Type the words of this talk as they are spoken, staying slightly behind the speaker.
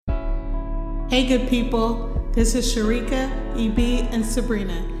Hey, good people. This is Sharika, EB, and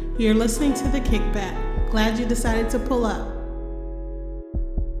Sabrina. You're listening to The Kickback. Glad you decided to pull up.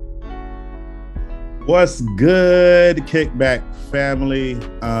 What's good, Kickback family?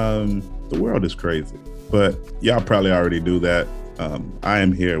 The world is crazy, but y'all probably already do that. I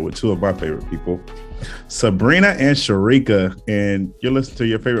am here with two of my favorite people, Sabrina and Sharika, and you're listening to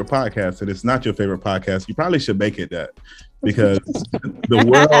your favorite podcast, and it's not your favorite podcast. You probably should make it that, because the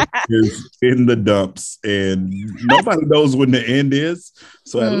world is in the dumps and nobody knows when the end is.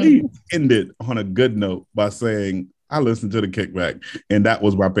 So at least end it on a good note by saying, I listened to The Kickback and that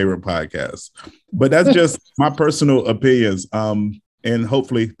was my favorite podcast. But that's just my personal opinions. And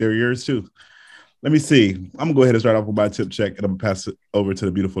hopefully they're yours too. Let me see. I'm gonna go ahead and start off with my tip check and I'm gonna pass it over to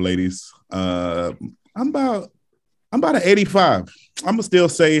the beautiful ladies. I'm about an 85. I'm gonna still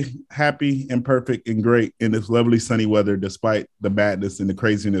say happy and perfect and great in this lovely sunny weather, despite the badness and the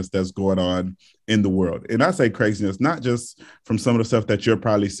craziness that's going on in the world. And I say craziness, not just from some of the stuff that you're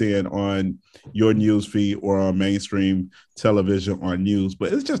probably seeing on your news feed or on mainstream television or news,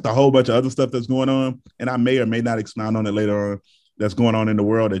 but it's just a whole bunch of other stuff that's going on. And I may or may not expound on it later on. That's going on in the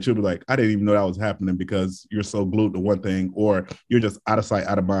world that you'll be like, I didn't even know that was happening, because you're so glued to one thing, or you're just out of sight,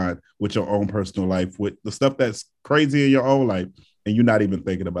 out of mind with your own personal life, with the stuff that's crazy in your own life, and you're not even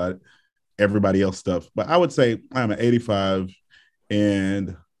thinking about it, everybody else stuff. But I would say I'm an 85,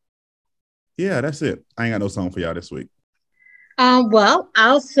 and yeah, that's it. I ain't got no song for y'all this week. Well,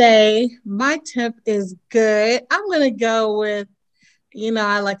 I'll say my tip is good. I'm going to go with,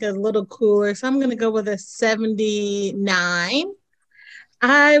 I like a little cooler, so I'm going to go with a 79.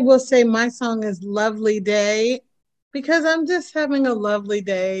 I will say my song is Lovely Day, because I'm just having a lovely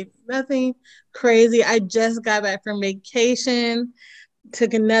day. Nothing crazy. I just got back from vacation,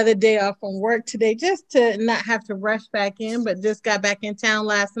 took another day off from work today just to not have to rush back in, but just got back in town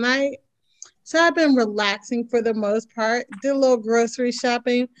last night. So I've been relaxing for the most part, did a little grocery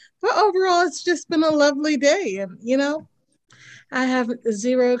shopping, but overall it's just been a lovely day. And, I have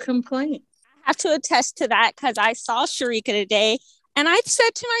zero complaint. I have to attest to that, because I saw Sharika today. And I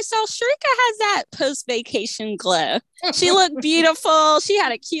said to myself, Sharika has that post-vacation glow. She looked beautiful. She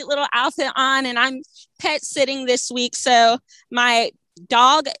had a cute little outfit on, and I'm pet sitting this week. So my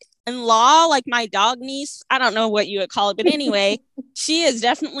dog-in-law, like my dog niece, I don't know what you would call it, but anyway, she is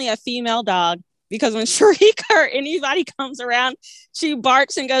definitely a female dog, because when Sharika or anybody comes around, she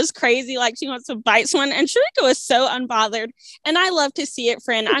barks and goes crazy like she wants to bite someone. And Sharika was so unbothered, and I love to see it,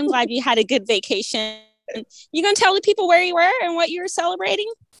 friend. I'm glad you had a good vacation. You gonna tell the people where you were and what you were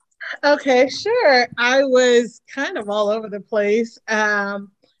celebrating? Okay, sure. I was kind of all over the place.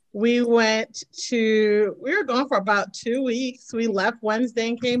 We were gone for about 2 weeks. We left Wednesday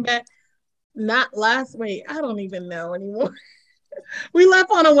and came back not last week. I don't even know anymore. We left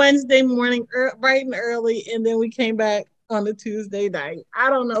on a Wednesday morning, bright and early, and then we came back on a Tuesday night. I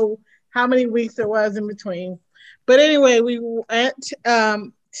don't know how many weeks it was in between. But anyway, we went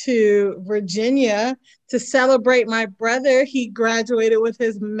to Virginia to celebrate my brother. He graduated with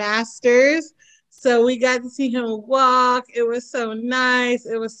his master's. So we got to see him walk. It was so nice.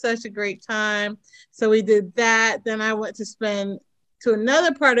 It was such a great time. So we did that. Then I went to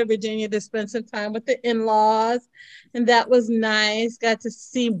another part of Virginia to spend some time with the in-laws. And that was nice. Got to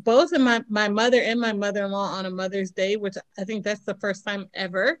see both of my mother and my mother-in-law on a Mother's Day, which I think that's the first time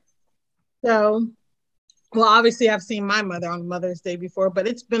ever. So, well, obviously I've seen my mother on Mother's Day before, but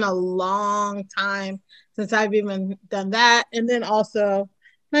it's been a long time since I've even done that. And then also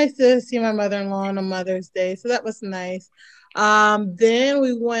nice to see my mother-in-law on a Mother's Day. So that was nice. Then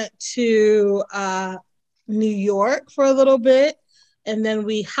we went to New York for a little bit. And then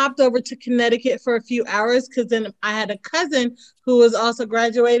we hopped over to Connecticut for a few hours, because then I had a cousin who was also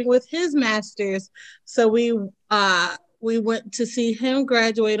graduating with his master's. So we went to see him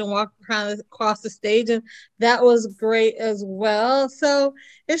graduate and walk across the stage, and that was great as well. So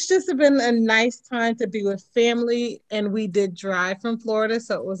it's just been a nice time to be with family, and we did drive from Florida,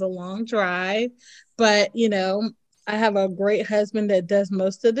 so it was a long drive, but I have a great husband that does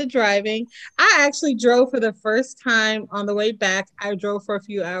most of the driving. I actually drove for the first time on the way back. I drove for a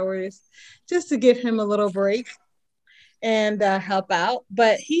few hours just to give him a little break and help out.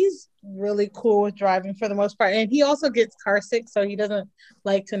 But he's really cool with driving for the most part. And he also gets car sick, so he doesn't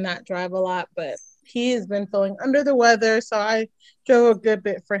like to not drive a lot. But he has been feeling under the weather, so I drove a good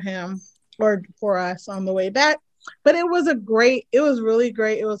bit for him, or for us, on the way back. But it was really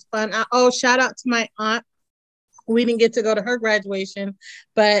great. It was fun. Shout out to my aunt. We didn't get to go to her graduation,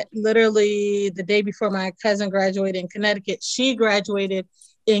 but literally the day before my cousin graduated in Connecticut, she graduated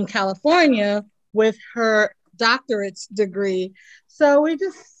in California with her doctorate's degree. So we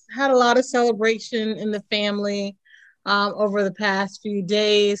just had a lot of celebration in the family over the past few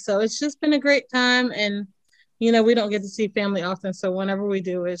days. So it's just been a great time. And, we don't get to see family often. So whenever we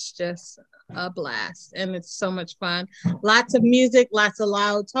do, it's just a blast. And it's so much fun. Lots of music, lots of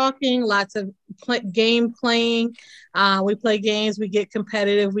loud talking, lots of game playing. We play games, we get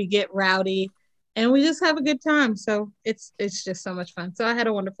competitive, we get rowdy, and we just have a good time. So it's just so much fun. So I had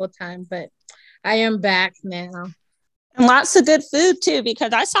a wonderful time, but I am back now. And lots of good food too,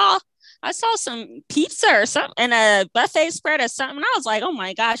 because I saw some pizza or something and a buffet spread or something. I was like, oh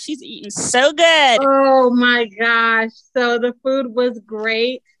my gosh, she's eating so good. Oh my gosh. So the food was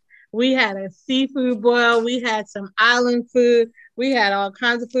great. We had a seafood boil. We had some island food. We had all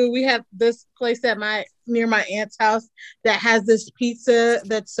kinds of food. We have this place near my aunt's house that has this pizza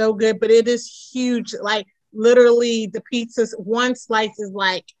that's so good, but it is huge. Like literally the pizza's one slice is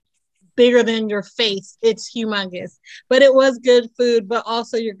like bigger than your face. It's humongous, but it was good food. But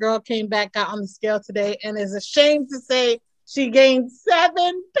also your girl came back out on the scale today and is ashamed to say she gained 7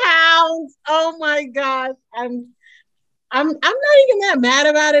 pounds. Oh my gosh. I'm not even that mad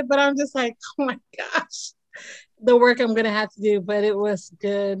about it, but I'm just like, oh my gosh, the work I'm going to have to do, but it was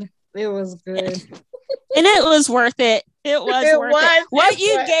good. It was good. And it was worth it. It was worth it. What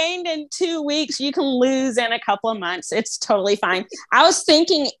you gained in 2 weeks, you can lose in a couple of months. It's totally fine. I was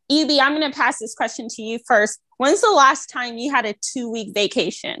thinking, Evie, I'm going to pass this question to you first. When's the last time you had a 2-week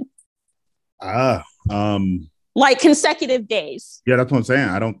vacation? Like consecutive days. Yeah, that's what I'm saying.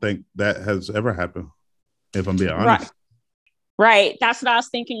 I don't think that has ever happened, if I'm being honest. Right. That's what I was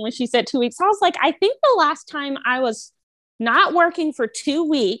thinking when she said 2 weeks. I was like, I think the last time I was not working for 2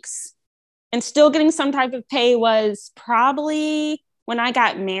 weeks and still getting some type of pay was probably when I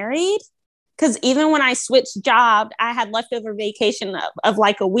got married. Because even when I switched jobs, I had leftover vacation of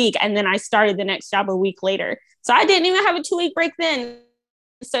like a week. And then I started the next job a week later. So I didn't even have a 2-week break then.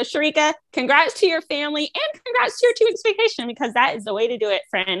 So Sharika, congrats to your family and congrats to your 2 weeks vacation, because that is the way to do it,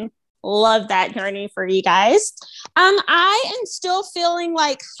 friend. Love that journey for you guys. I am still feeling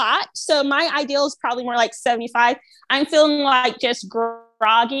like hot. So my ideal is probably more like 75. I'm feeling like just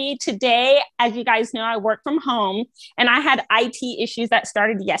groggy today. As you guys know, I work from home and I had IT issues that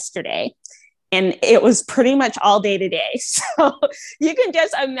started yesterday. And it was pretty much all day today. So you can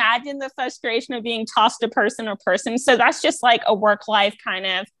just imagine the frustration of being tossed to person or person. So that's just like a work life kind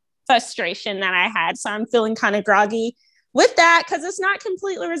of frustration that I had. So I'm feeling kind of groggy with that because it's not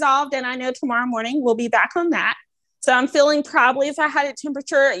completely resolved. And I know tomorrow morning we'll be back on that. So I'm feeling probably if I had a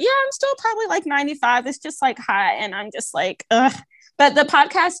temperature, I'm still probably like 95. It's just like hot. And I'm just like, ugh. But the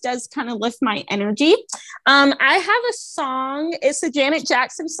podcast does kind of lift my energy. I have a song. It's a Janet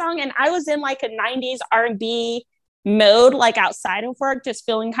Jackson song. And I was in like a 90s R&B mode, like outside of work, just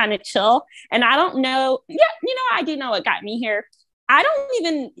feeling kind of chill. And I don't know. Yeah, I do know what got me here. I don't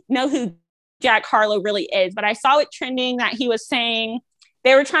even know who Jack Harlow really is, but I saw it trending that he was saying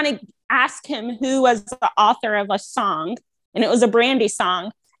they were trying to ask him who was the author of a song. And it was a Brandy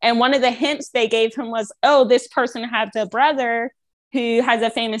song. And one of the hints they gave him was, oh, this person has a brother who has a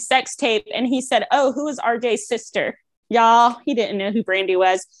famous sex tape. And he said, oh, who is RJ's sister? Y'all, he didn't know who Brandy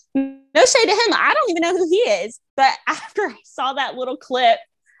was. No shade to him. I don't even know who he is. But after I saw that little clip,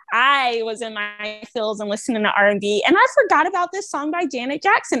 I was in my feels and listening to R&B. And I forgot about this song by Janet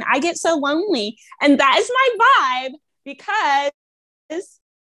Jackson, I Get So Lonely. And that is my vibe because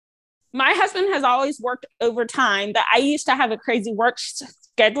my husband has always worked overtime, but I used to have a crazy work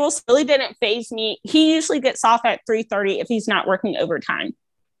schedule. So it really didn't faze me. He usually gets off at 3:30 if he's not working overtime.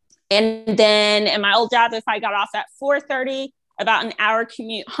 And then in my old job, if I got off at 4:30, about an hour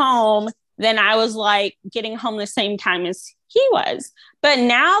commute home, then I was like getting home the same time as he was. But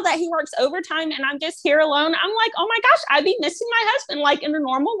now that he works overtime and I'm just here alone, I'm like, oh my gosh, I'd be missing my husband like in a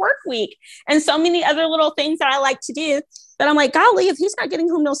normal work week. And so many other little things that I like to do that I'm like, golly, if he's not getting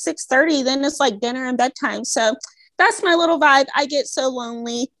home till 6:30, then it's like dinner and bedtime. So that's my little vibe. I get so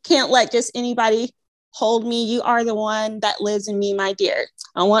lonely. Can't let just anybody hold me. You are the one that lives in me, my dear.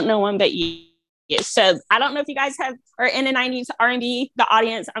 I want no one but you. So I don't know if you guys are in the 90s R&B, the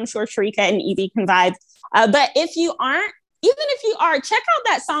audience. I'm sure Sharika and Evie can vibe. But if you aren't, even if you are, check out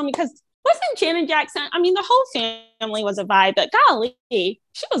that song because wasn't Janet Jackson? I mean, the whole family was a vibe, but golly, she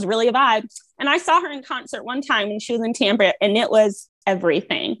was really a vibe. And I saw her in concert one time when she was in Tampa, and it was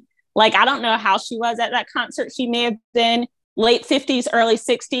everything. Like, I don't know how she was at that concert. She may have been late 50s, early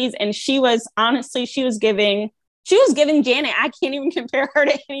 60s. And she was giving Janet. I can't even compare her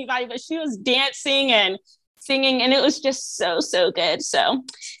to anybody, but she was dancing and singing. And it was just so, so good. So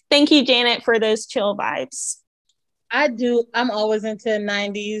thank you, Janet, for those chill vibes. I do. I'm always into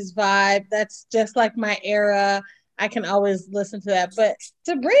 90s vibe. That's just like my era. I can always listen to that. But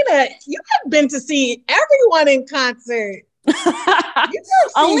Sabrina, you have been to see everyone in concert.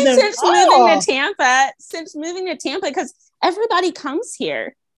 Only since moving to Tampa. Since moving to Tampa, because everybody comes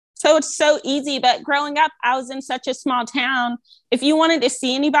here. So it's so easy. But growing up, I was in such a small town. If you wanted to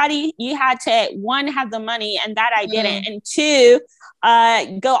see anybody, you had to, one, have the money, and that I didn't. And two,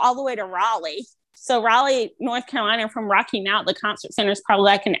 go all the way to Raleigh. So Raleigh, North Carolina, from Rocky Mount, the concert center is probably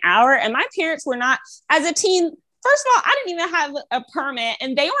like an hour. And my parents were not, as a teen, first of all, I didn't even have a permit,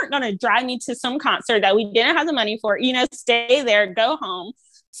 and they weren't going to drive me to some concert that we didn't have the money for, stay there, go home.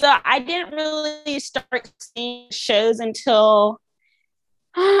 So I didn't really start seeing shows until,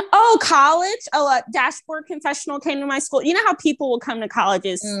 college. Dashboard Confessional came to my school. You know how people will come to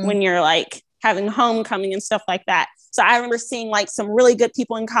colleges when you're like having homecoming and stuff like that. So I remember seeing like some really good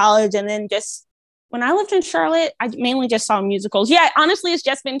people in college. And then just when I lived in Charlotte, I mainly just saw musicals. Yeah, honestly, it's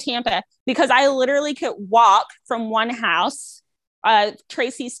just been Tampa because I literally could walk from one house.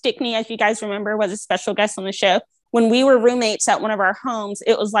 Tracy Stickney, as you guys remember, was a special guest on the show. When we were roommates at one of our homes,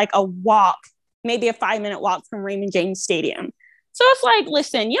 it was like a walk, maybe a 5-minute walk from Raymond James Stadium. So it's like,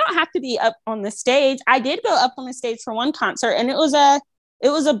 listen, you don't have to be up on the stage. I did go up on the stage for one concert, and it was a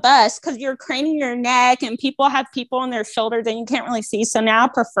bust because you're craning your neck and people have people on their shoulders and you can't really see. So now I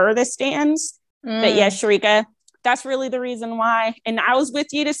prefer the stands. But yeah, Sharika, that's really the reason why. And I was with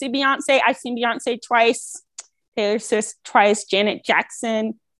you to see Beyonce. I've seen Beyonce twice, Taylor Swift twice, Janet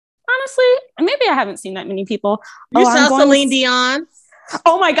Jackson. Honestly, maybe I haven't seen that many people. You saw Celine Dion?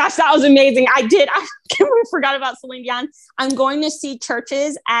 Oh my gosh, that was amazing. I did. I forgot about Celine Dion. I'm going to see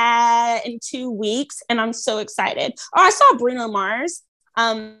Churches in 2 weeks, and I'm so excited. Oh, I saw Bruno Mars.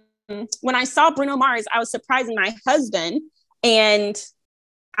 When I saw Bruno Mars, I was surprising my husband, and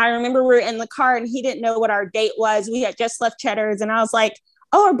I remember we were in the car and he didn't know what our date was. We had just left Cheddar's, and I was like,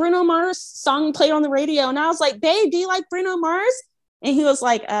 oh, a Bruno Mars song played on the radio. And I was like, babe, do you like Bruno Mars? And he was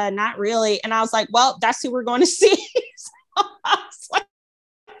like, not really. And I was like, well, that's who we're going to see. So I was like,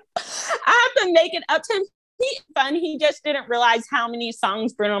 I have to make it up to him. He's fun. He just didn't realize how many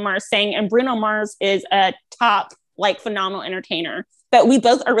songs Bruno Mars sang. And Bruno Mars is a top, phenomenal entertainer. But we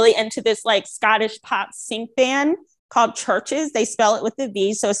both are really into this Scottish pop sync band called Churches. They spell it with a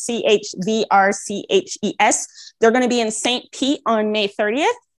V, so CHVRCHES. They're going to be in St. Pete on May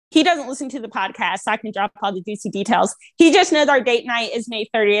 30th. He doesn't listen to the podcast, so I can drop all the juicy details. He just knows our date night is May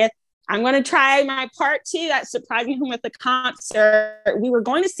 30th. I'm going to try my part too at surprising him with the concert. We were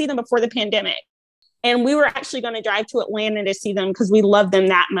going to see them before the pandemic, and we were actually going to drive to Atlanta to see them because we love them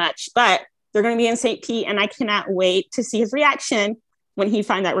that much. But they're going to be in St. Pete, and I cannot wait to see his reaction when he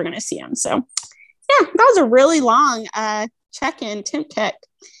finds out we're going to see him. So yeah, that was a really long check-in, temp tech.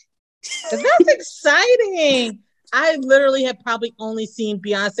 That's exciting. I literally have probably only seen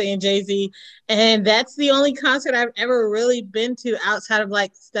Beyonce and Jay-Z, and that's the only concert I've ever really been to outside of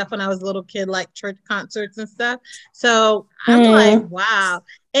stuff when I was a little kid, like church concerts and stuff. So I'm like, wow.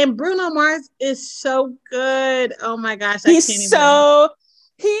 And Bruno Mars is so good. Oh my gosh. He is so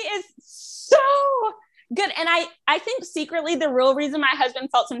good. And I think secretly the real reason my husband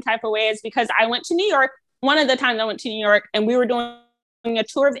felt some type of way is because I went to New York. One of the times I went to New York, and we were doing a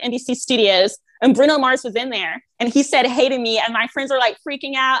tour of the NBC studios, and Bruno Mars was in there, and he said hey to me, and my friends were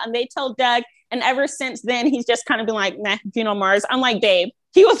freaking out, and they told Doug, and ever since then he's just kind of been like, nah, Bruno Mars. I'm like, babe,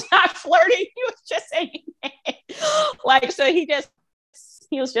 he was not flirting, he was just saying hey. So he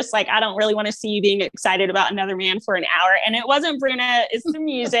was just like, I don't really want to see you being excited about another man for an hour. And it wasn't Bruno, it's the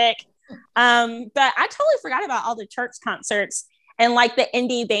music. But I totally forgot about all the church concerts and the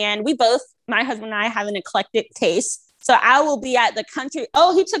indie band. My husband and I have an eclectic taste. So I will be at the country.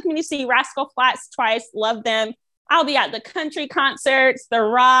 Oh, he took me to see Rascal Flatts twice. Love them. I'll be at the country concerts, the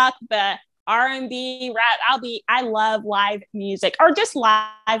rock, the R&B, rap. I love live music or just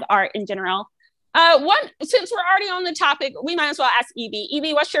live art in general. Since we're already on the topic, we might as well ask Evie.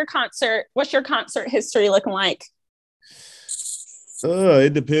 Evie, what's your concert history looking like?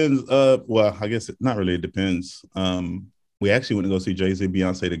 It depends. Well, I guess not really. It depends. We actually went to go see Jay-Z and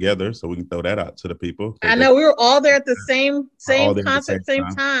Beyonce together, so we can throw that out to the people. I know we were all there at the same concert, same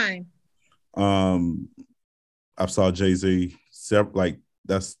time. I saw Jay-Z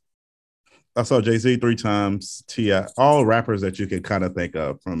I saw Jay-Z 3 times, T.I., all rappers that you can kind of think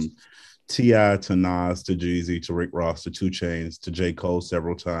of, from T.I. to Nas to Jeezy to Rick Ross to 2 Chainz to J. Cole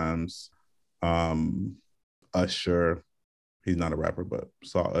several times. Usher, he's not a rapper, but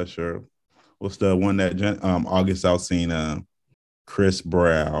saw Usher. What's the one that August Alsina, Chris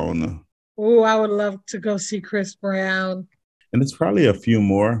Brown? Oh, I would love to go see Chris Brown. And it's probably a few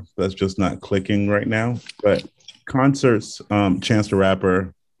more that's just not clicking right now. But concerts, Chance the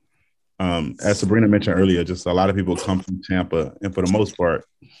Rapper, As Sabrina mentioned earlier, just a lot of people come from Tampa, and for the most part,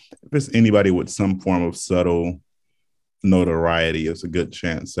 if it's anybody with some form of subtle notoriety, it's a good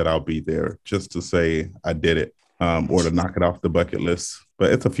chance that I'll be there just to say I did it, or to knock it off the bucket list.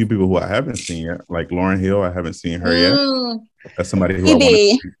 But it's a few people who I haven't seen yet, like Lauryn Hill. I haven't seen her yet. That's somebody who I want to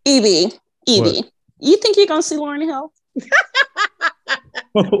see. Evie. You think you're gonna see Lauryn Hill?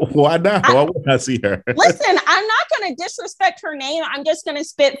 Why not? Why would I see her? Listen, I'm not going to disrespect her name. I'm just going to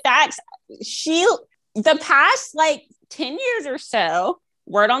spit facts. The past like 10 years or so,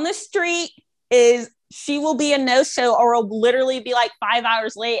 word on the street is she will be a no-show or will literally be like 5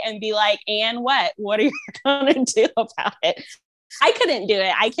 hours late and be like, and what? What are you going to do about it? I couldn't do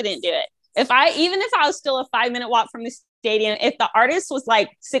it. Even if I was still a 5-minute walk from the stadium, if the artist was like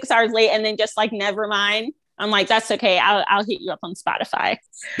 6 hours late and then just like, never mind, I'm like, that's okay. I'll hit you up on Spotify.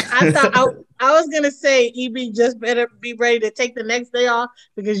 I thought I was gonna say, EB just better be ready to take the next day off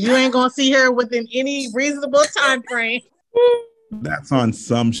because you ain't gonna see her within any reasonable time frame. That's on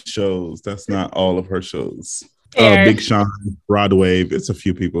some shows. That's not all of her shows. Big Sean, Rod Wave. It's a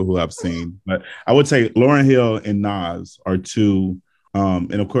few people who I've seen, but I would say Lauryn Hill and Nas are two.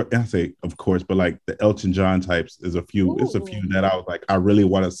 And of course, but like the Elton John types is a few. Ooh. It's a few that I was like, I really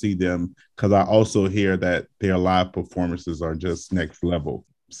want to see them because I also hear that their live performances are just next level.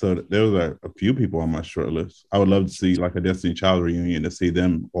 So there was a few people on my short list. I would love to see like a Destiny Child reunion to see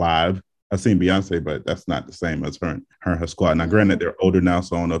them live. I've seen Beyonce, but that's not the same as her and her squad. Now, granted, they're older now,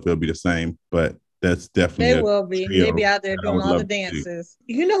 so I don't know if it'll be the same, but that's definitely they will be. They'll be out there doing all the dances.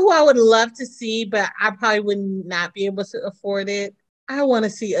 You know who I would love to see, but I probably would not be able to afford it. I want to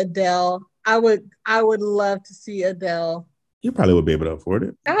see Adele. I would love to see Adele. You probably would be able to afford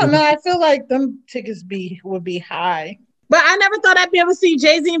it. I don't know. I feel like them tickets would be high. But I never thought I'd be able to see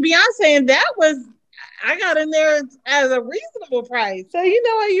Jay-Z and Beyonce. And I got in there as a reasonable price. So you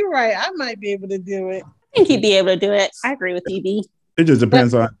know what? You're right. I might be able to do it. I think you'd be able to do it. I agree with EB. It just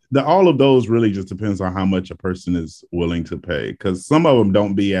depends on all of those really just depends on how much a person is willing to pay. Because some of them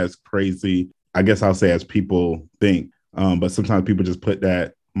don't be as crazy, I guess I'll say, as people think. But sometimes people just put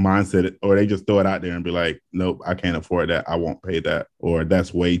that mindset or they just throw it out there and be like, nope, I can't afford that. I won't pay that. Or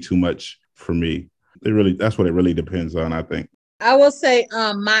that's way too much for me. That's what it really depends on, I think. I will say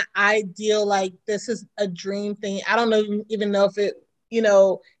my ideal, like this is a dream thing. I don't even know if it,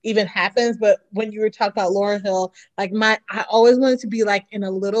 even happens. But when you were talking about Lauryn Hill, like I always wanted to be like in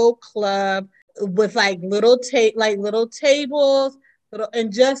a little club with like little tables,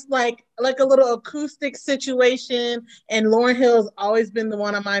 and just like a little acoustic situation. And Lauryn Hill has always been the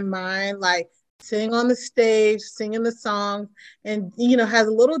one on my mind, like sitting on the stage, singing the songs, and has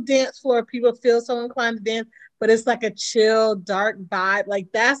a little dance floor. People feel so inclined to dance, but it's like a chill, dark vibe. Like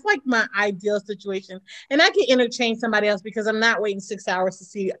that's like my ideal situation. And I can interchange somebody else because I'm not waiting 6 hours to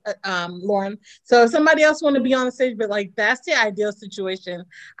see Lauryn. So if somebody else want to be on the stage, but like that's the ideal situation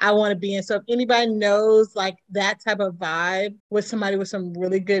I want to be in. So if anybody knows like that type of vibe with somebody with some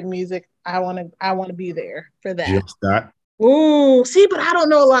really good music, I want to be there for that. Jill Scott. Ooh, see, but I don't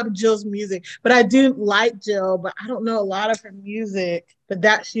know a lot of Jill's music, but I do like Jill, but I don't know a lot of her music, but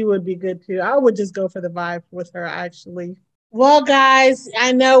that she would be good too. I would just go for the vibe with her, actually. Well, guys,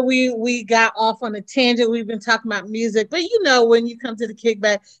 I know we got off on a tangent. We've been talking about music, but when you come to the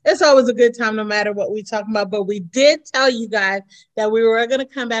kickback, it's always a good time no matter what we talk about. But we did tell you guys that we were going to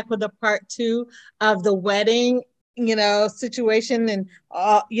come back with a part 2 of the wedding situation and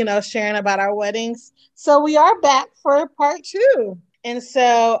sharing about our weddings. So we are back for part 2. And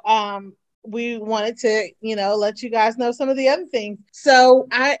so we wanted to let you guys know some of the other things. So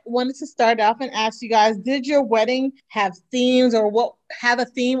I wanted to start off and ask you guys, did your wedding have themes or what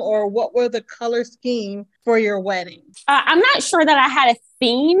were the color scheme for your wedding? I'm not sure that I had a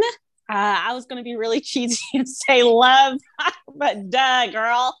theme. I was going to be really cheesy and say love, but duh,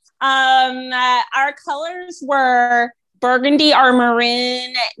 girl. Our colors were burgundy or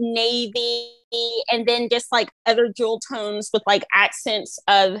maroon, navy, and then just like other jewel tones with like accents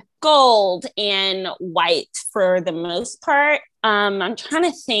of gold and white for the most part. I'm trying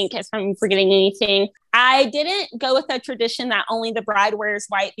to think if I'm forgetting anything. I didn't go with a tradition that only the bride wears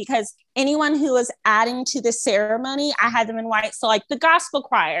white because anyone who was adding to the ceremony, I had them in white. So like the gospel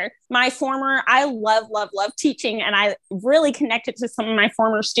choir, I love teaching, and I really connected to some of my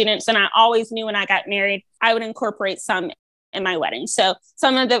former students. And I always knew when I got married, I would incorporate some in my wedding. So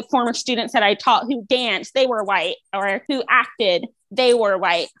some of the former students that I taught who danced, they were white, or who acted, they were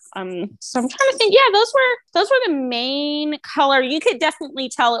white. So I'm trying to think. Yeah, those were the main color. You could definitely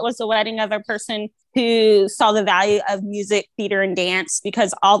tell it was the wedding of a person who saw the value of music, theater, and dance,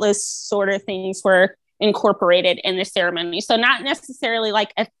 because all those sort of things were incorporated in the ceremony. So not necessarily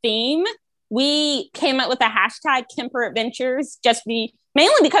like a theme, we came up with a hashtag Kemper Adventures,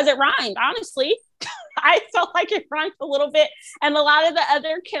 mainly because it rhymed, honestly. I felt like it rhymed a little bit. And a lot of the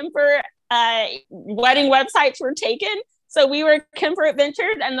other Kemper wedding websites were taken. So we were Kemper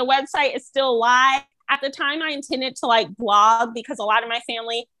Adventures, and the website is still live. At the time, I intended to like blog because a lot of my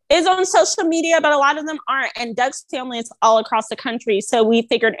family is on social media, but a lot of them aren't. And Doug's family is all across the country. So we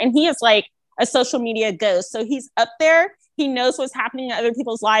figured, and he is like a social media ghost. So he's up there. He knows what's happening in other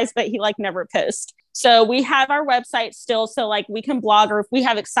people's lives, but he like never posts. So we have our website still. So like we can blog, or if we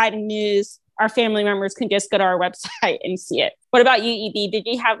have exciting news, our family members can just go to our website and see it. What about you, EB? Did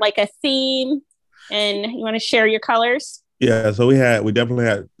you have like a theme and you want to share your colors? Yeah, so we definitely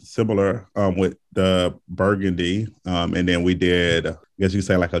had similar with the burgundy, and then we did, I guess you could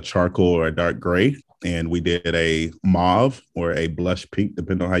say like a charcoal or a dark gray, and we did a mauve or a blush pink,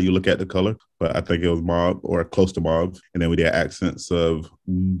 depending on how you look at the color. But I think it was mauve or close to mauve, and then we did accents of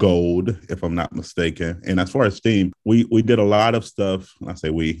gold, if I'm not mistaken. And as far as theme, we did a lot of stuff. I say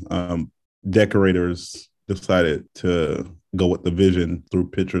we, decorators decided to go with the vision through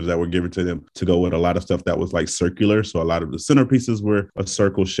pictures that were given to them to go with a lot of stuff that was like circular. So a lot of the centerpieces were a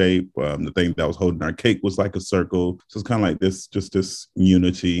circle shape. The thing that was holding our cake was like a circle. So it's kind of like this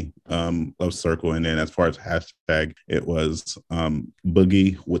unity of circle. And then as far as hashtag, it was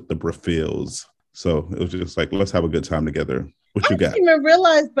boogie with the Brafils. So it was just like, let's have a good time together. What you got? I didn't even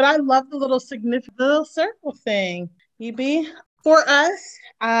realize, but I love the little significant little circle thing. EB, for us,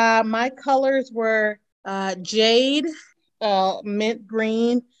 my colors were jade, mint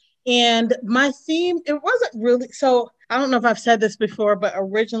green, and my theme, it wasn't really, so I don't know if I've said this before, but not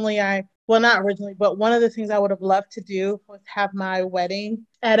originally, but one of the things I would have loved to do was have my wedding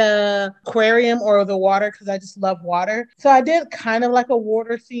at a aquarium or the water, because I just love water. So I did kind of like a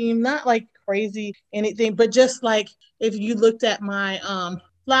water theme, not like crazy anything, but just like if you looked at my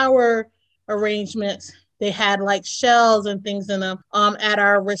flower arrangements, they had like shells and things in them. At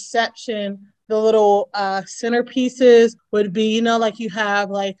our reception, the little centerpieces would be, like you have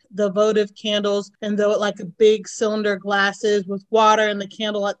like the votive candles and like a big cylinder glasses with water and the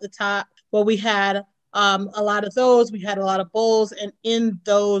candle at the top. Well, we had a lot of those. We had a lot of bowls, and in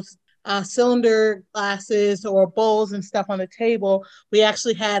those cylinder glasses or bowls and stuff on the table, we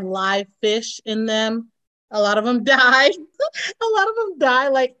actually had live fish in them. A lot of them died.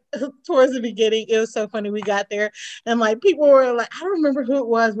 Like towards the beginning. It was so funny. We got there and like people were like, I don't remember who it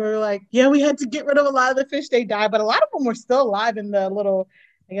was. We were like, yeah, we had to get rid of a lot of the fish. They died, but a lot of them were still alive in the little,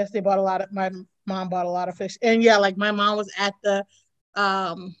 I guess my mom bought a lot of fish. And yeah, like my mom was at the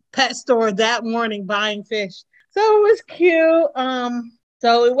pet store that morning buying fish. So it was cute.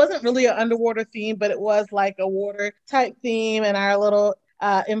 So it wasn't really an underwater theme, but it was like a water type theme, and our little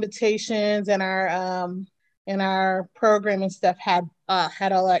invitations and our program and stuff had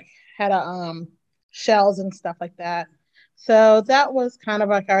shells and stuff like that. So that was kind of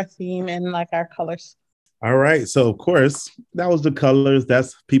like our theme and like our colors. All right. So of course, that was the colors.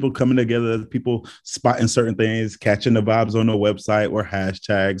 That's people coming together, people spotting certain things, catching the vibes on the website or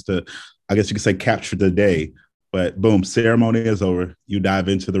hashtags to, I guess you could say, capture the day. But boom, ceremony is over. You dive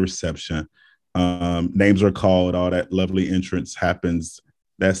into the reception. Names are called, all that lovely entrance happens.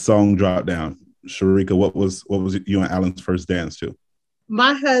 That song dropped down. Sharika, what was you and Alan's first dance to?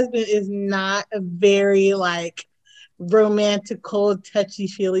 My husband is not a very like romantic, cold, touchy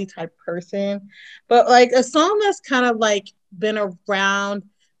feely type person, but like a song that's kind of like been around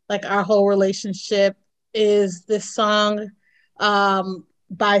like our whole relationship is this song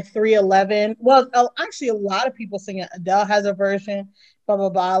by 311. Well, actually a lot of people sing it. Adele has a version, blah blah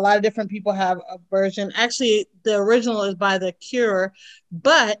blah. A lot of different people have a version. Actually, the original is by The Cure,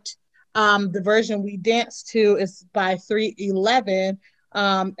 but the version we danced to is by 311,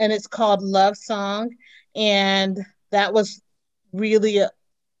 and it's called Love Song. And that was really,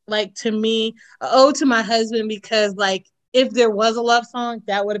 like, to me, an ode to my husband, because, like, if there was a love song,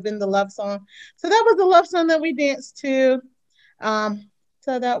 that would have been the love song. So that was the love song that we danced to.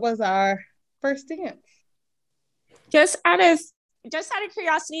 So that was our first dance. Just out of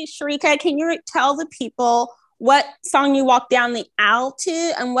curiosity, Sharika, can you tell the people what song you walked down the aisle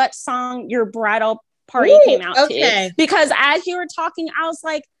to and what song your bridal party came out to? Because as you were talking, I was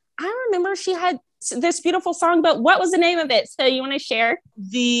like, I remember she had this beautiful song, but what was the name of it? So you want to share?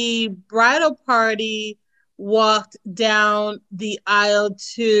 The bridal party walked down the aisle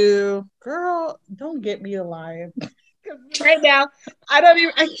to, girl, don't get me alive. Right now, I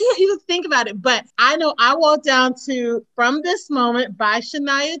can't even think about it, but I know I walked down to From This Moment by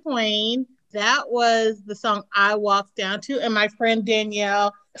Shania Twain. That was the song I walked down to, and my friend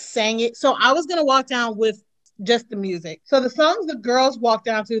Danielle sang it. So I was going to walk down with just the music. So the songs the girls walked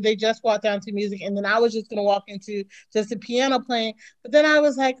down to, they just walked down to music, and then I was just gonna walk into just the piano playing. But then I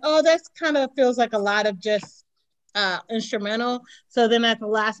was like, oh, that's kind of feels like a lot of just instrumental. So then at the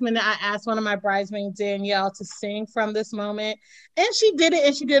last minute, I asked one of my bridesmaids, Danielle, to sing from this moment, and she did it,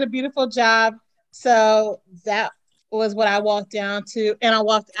 and she did a beautiful job. So that was what I walked down to, and I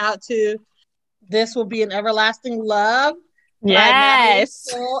walked out to "This Will Be an Everlasting Love" by Natalie Yes.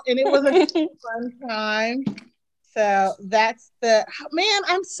 Cole, and it was a fun time. So that's the man.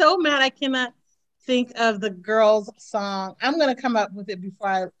 I'm so mad I cannot think of the girls' song. I'm gonna come up with it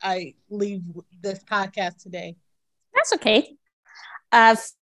before I leave this podcast today. That's okay. Uh,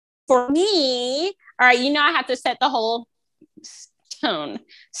 for me, all right, I have to set the whole tone.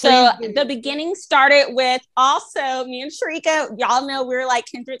 So the beginning started with also me and Sharika. Y'all know we're like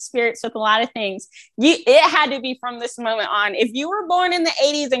kindred spirits with a lot of things. It had to be from this moment on. If you were born in the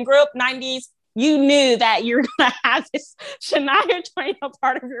 80s and grew up 90s, you knew that you're gonna have this Shania Twain a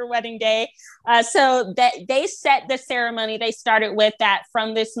part of your wedding day. So that they set the ceremony. They started with that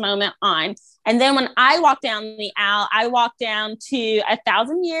 "From This Moment On." And then when I walked down the aisle, I walked down to "A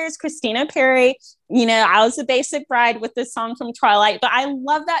Thousand Years," Christina Perri. I was a basic bride with this song from Twilight, but I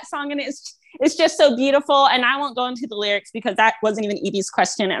love that song, and it's just so beautiful. And I won't go into the lyrics because that wasn't even Evie's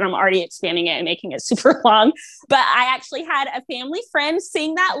question, and I'm already expanding it and making it super long. But I actually had a family friend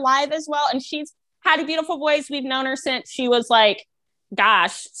sing that live as well, and she's had a beautiful voice. We've known her since she was like,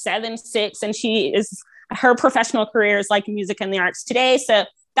 7, 6, and her professional career is like music and the arts today. So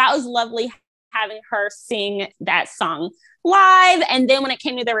that was lovely having her sing that song live. And then when it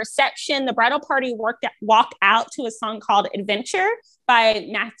came to the reception, the bridal party walked out to a song called "Adventure" by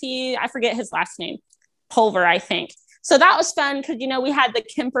Matthew, I forget his last name, Pulver, I think. So that was fun because, we had the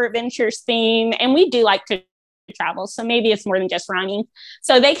Kemper Adventures theme, and we do like to travel. So maybe it's more than just rhyming.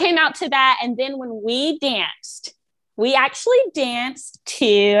 So they came out to that. And then when we danced, we actually danced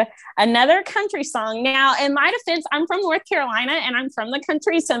to another country song. Now, in my defense, I'm from North Carolina and I'm from the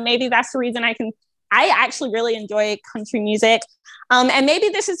country. So maybe that's the reason I actually really enjoy country music. And maybe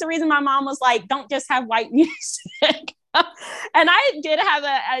this is the reason my mom was like, don't just have white music. And I did have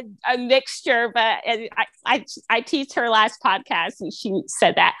a mixture, but I teased her last podcast and she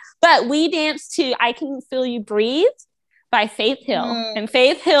said that. But we danced to "I Can Feel You Breathe" by Faith Hill. And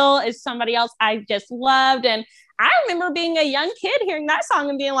Faith Hill is somebody else I just loved. And I remember being a young kid hearing that song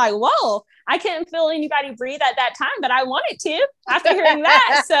and being like, whoa, I couldn't feel anybody breathe at that time, but I wanted to after hearing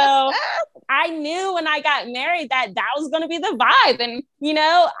that. So I knew when I got married that was going to be the vibe. And,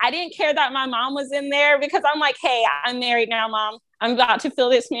 I didn't care that my mom was in there because I'm like, hey, I'm married now, Mom. I'm about to feel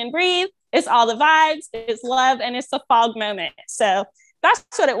this man breathe. It's all the vibes, it's love, and it's the fog moment. So that's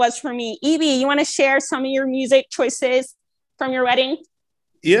what it was for me. Evie, you want to share some of your music choices from your wedding?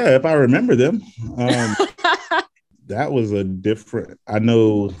 Yeah, if I remember them. That was a different. I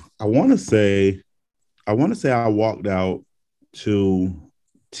want to say I walked out to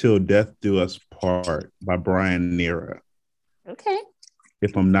 "Till Death Do Us Part" by Brian Nera. Okay.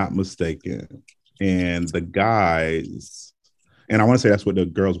 If I'm not mistaken. And the guys, and I want to say that's what the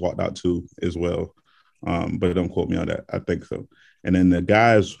girls walked out to as well. But don't quote me on that. I think so. And then the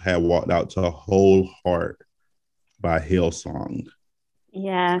guys had walked out to "Whole Heart" by Hillsong.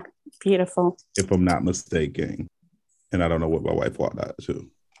 Yeah, beautiful. If I'm not mistaken. And I don't know what my wife walked out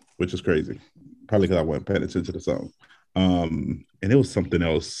to, which is crazy. Probably because I wasn't paying attention to the song. And it was something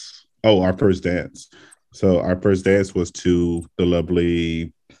else. Oh, Our First Dance. So our first dance was to the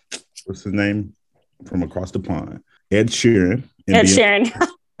lovely, what's his name? From across the pond. Ed Sheeran. Ed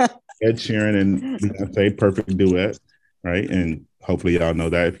Sheeran and Beyonce, perfect duet, right? And hopefully y'all know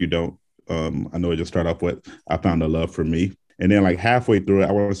that. If you don't, I know it just start off with "I Found a Love for Me." And then like halfway through it,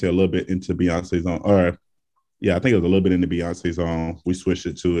 I want to say a little bit into Beyonce's own, I think it was a little bit into Beyonce's song. We switched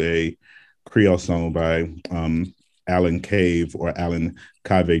it to a Creole song by Alan Cave or Alan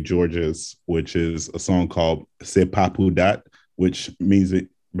Cave Georges, which is a song called "C'est Pas Pour Dat," which means it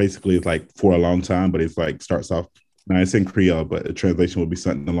basically is like "for a long time," but it's like starts off. Now it's in Creole, but the translation would be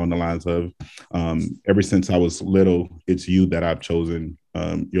something along the lines of "Ever since I was little, it's you that I've chosen.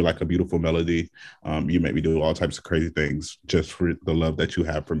 You're like a beautiful melody. You make me do all types of crazy things just for the love that you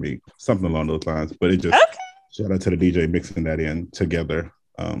have for me." Something along those lines. But it just shout out to the DJ mixing that in together.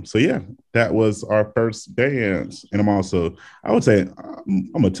 So yeah, that was our first dance. And I would say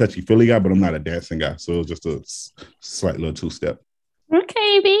I'm a touchy Philly guy, but I'm not a dancing guy. So it was just a slight little two-step.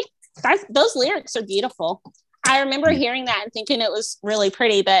 Okay, B. Those lyrics are beautiful. I remember hearing that and thinking it was really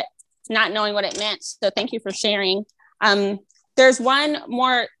pretty, but not knowing what it meant. So thank you for sharing. There's one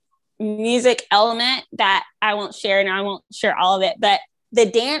more music element that I won't share, and I won't share all of it, but the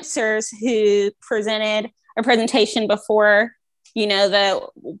dancers who presented a presentation before, the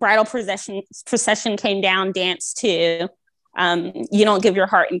bridal procession came down, dance to You Don't Give Your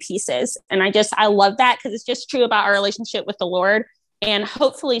Heart in Pieces. And I love that because it's just true about our relationship with the Lord, and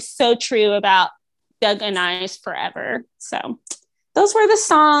hopefully so true about Doug and I's forever. So those were the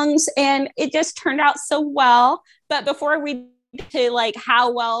songs, and it just turned out so well. But before we get to like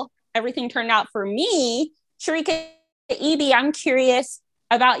how well everything turned out for me, Sharika, Evie, I'm curious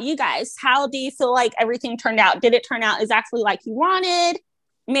about you guys. How do you feel like everything turned out? Did it turn out exactly like you wanted?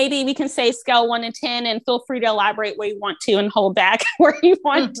 Maybe we can say scale 1 to 10, and feel free to elaborate where you want to and hold back where you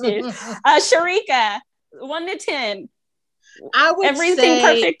want to. Sharika, 1 to 10. I would everything say,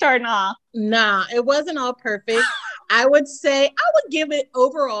 perfect or not? Nah, it wasn't all perfect. I would say I would give it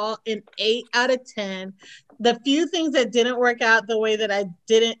overall an 8 out of 10. The few things that didn't work out the way that I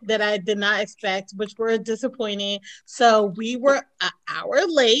did not expect, which were disappointing. So we were an hour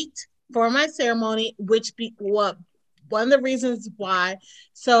late for my ceremony, one of the reasons why.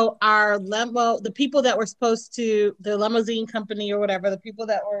 So our limo, the people that were supposed to, the limousine company or whatever, the people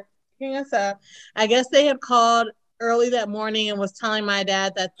that were picking us up, I guess they had called early that morning and was telling my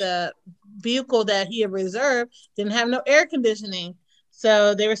dad that the vehicle that he had reserved didn't have no air conditioning.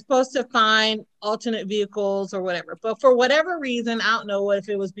 So they were supposed to find alternate vehicles or whatever. But for whatever reason, I don't know if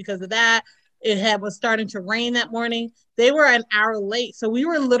it was because of that, was starting to rain that morning. They were an hour late. So we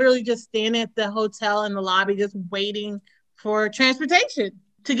were literally just standing at the hotel in the lobby, just waiting for transportation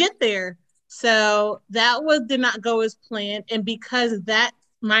to get there. So did not go as planned. And because that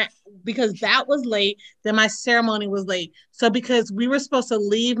was late, then my ceremony was late. So because we were supposed to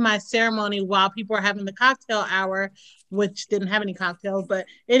leave my ceremony while people were having the cocktail hour, which didn't have any cocktails, but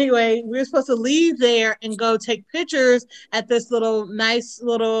anyway, we were supposed to leave there and go take pictures at this nice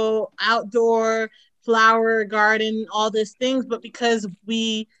little outdoor flower garden, all these things. But because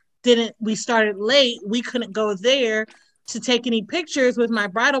we started late, we couldn't go there to take any pictures with my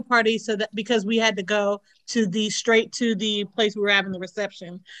bridal party, because we had to go straight to the place we were having the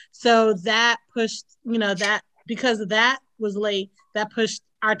reception. So that pushed, because that was late, that pushed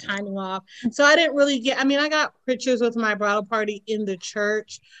our timing off. So I didn't really I got pictures with my bridal party in the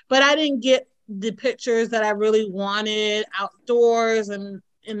church, but I didn't get the pictures that I really wanted outdoors and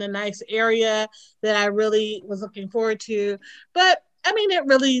in the nice area that I really was looking forward to. But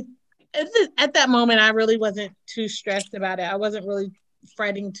at that moment, I really wasn't too stressed about it. I wasn't really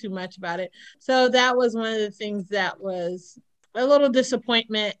fretting too much about it. So that was one of the things that was a little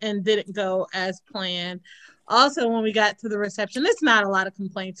disappointment and didn't go as planned. Also, when we got to the reception, it's not a lot of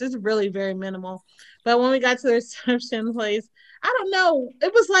complaints. It's really very minimal. But when we got to the reception place, I don't know.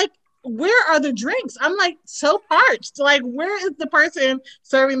 It was like, where are the drinks? I'm like so parched. Like, where is the person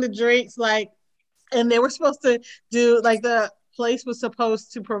serving the drinks? Like, and they were supposed to do, like, the place was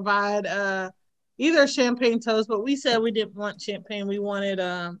supposed to provide either champagne toast, but we said we didn't want champagne. We wanted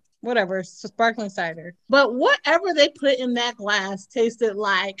sparkling cider. But whatever they put in that glass tasted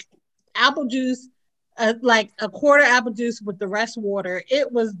like apple juice, like a quarter apple juice with the rest water.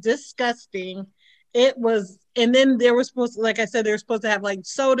 It was disgusting. And then they were supposed to, like I said, they were supposed to have like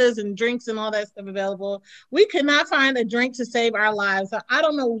sodas and drinks and all that stuff available. We could not find a drink to save our lives. So I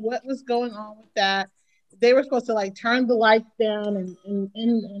don't know what was going on with that. They were supposed to like turn the lights down and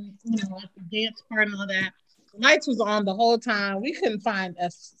at the dance part and all that. The lights was on the whole time. We couldn't find a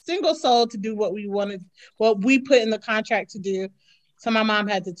single soul to do what we wanted, what we put in the contract to do. So my mom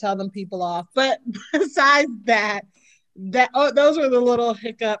had to tell them people off. But besides that, those were the little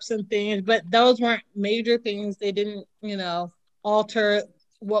hiccups and things, but those weren't major things. They didn't, alter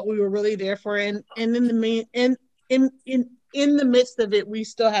what we were really there for. And in the midst of it, we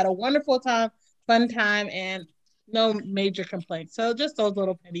still had a wonderful time, fun time, and no major complaints. So just those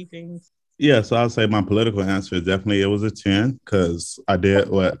little petty things. Yeah, so I'll say my political answer is definitely it was a 10 because I did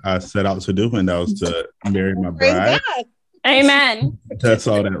what I set out to do, and that was to marry my bride. Amen. That's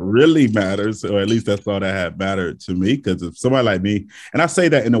all that really matters, or at least that's all that had mattered to me. Because if somebody like me, and I say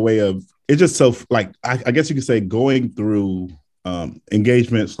that in a way of, it's just so like, I guess you could say going through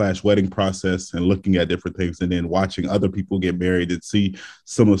engagement / wedding process and looking at different things and then watching other people get married and see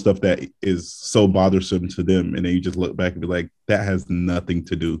some of the stuff that is so bothersome to them. And then you just look back and be like, that has nothing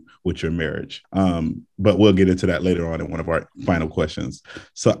to do with your marriage. But we'll get into that later on in one of our final questions.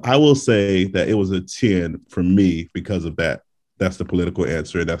 So I will say that it was a 10 for me because of that. That's the political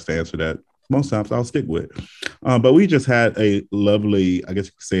answer. That's the answer that most times I'll stick with. But we just had a lovely, I guess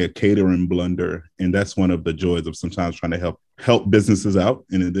you could say, a catering blunder. And that's one of the joys of sometimes trying to help businesses out.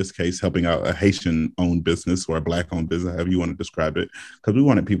 And in this case, helping out a Haitian-owned business or a Black-owned business, however you want to describe it. Because we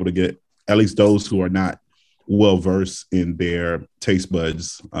wanted people to get, at least those who are not well-versed in their taste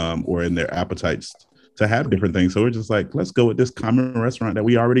buds or in their appetites, to have different things. So we're just like, let's go with this common restaurant that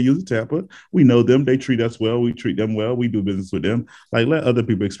we already use in Tampa. We know them. They treat us well. We treat them well. We do business with them. Like, let other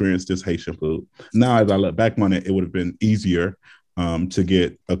people experience this Haitian food. Now, as I look back on it, it would have been easier to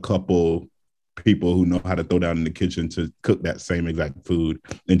get a couple people who know how to throw down in the kitchen to cook that same exact food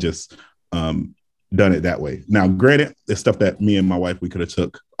and just done it that way. Now, granted, it's stuff that me and my wife, we could have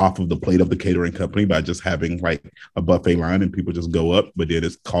took off of the plate of the catering company by just having like a buffet line and people just go up, but then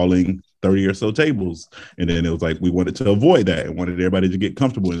it's calling 30 or so tables. And then it was like, we wanted to avoid that and wanted everybody to get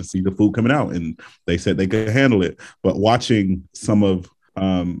comfortable and see the food coming out. And they said they could handle it. But watching some of,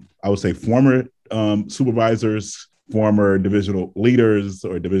 I would say, former supervisors, former divisional leaders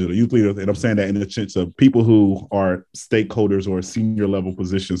or divisional youth leaders, and I'm saying that in the sense of people who are stakeholders or senior level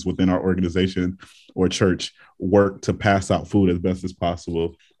positions within our organization or church, work to pass out food as best as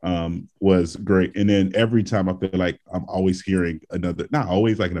possible, was great. And then every time I feel like I'm always hearing another, not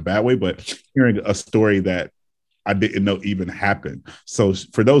always like in a bad way, but hearing a story that I didn't know even happened. So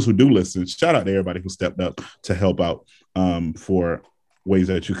for those who do listen, shout out to everybody who stepped up to help out for ways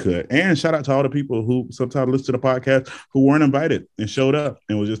that you could. And shout out to all the people who sometimes listen to the podcast who weren't invited and showed up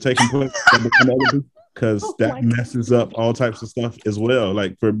and was just taking place because that messes up all types of stuff as well.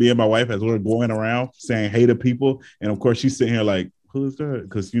 Like for me and my wife, as we're going around saying hey to people, and of course she's sitting here like, who's that?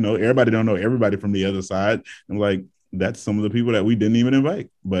 Because everybody don't know everybody from the other side. And like, that's some of the people that we didn't even invite,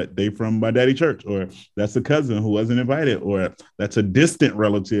 but they from my daddy church, or that's a cousin who wasn't invited, or that's a distant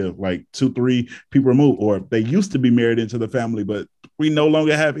relative, like 2-3 people removed, or they used to be married into the family, but we no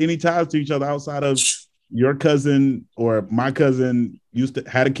longer have any ties to each other outside of your cousin or my cousin used to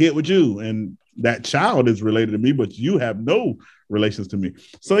had a kid with you, and that child is related to me, but you have no relations to me.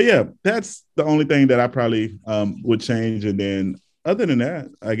 So yeah, that's the only thing that I probably would change. And then other than that,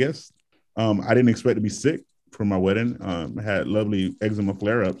 I guess I didn't expect to be sick for my wedding. I had lovely eczema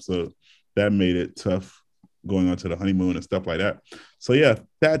flare-up, so that made it tough going on to the honeymoon and stuff like that. So yeah,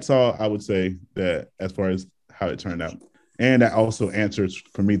 that's all I would say that as far as how it turned out. And that also answers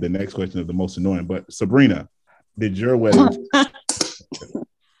for me the next question of the most annoying. But Sabrina, did your wedding?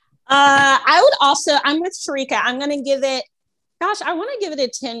 I would also, I'm with Sharika. I'm going to give it, I want to give it a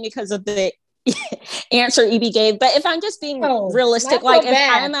 10 because of the answer EB gave. But if I'm just being realistic, like if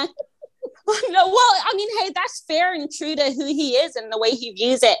I'm a, no, well, I mean, hey, that's fair and true to who he is and the way he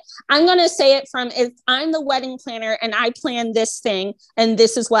views it. I'm going to say it from, if I'm the wedding planner and I planned this thing and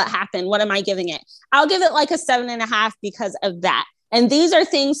this is what happened, what am I giving it? I'll give it like a 7.5 because of that. And these are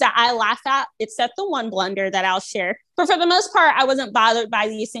things that I laugh at, except the one blunder that I'll share. But for the most part, I wasn't bothered by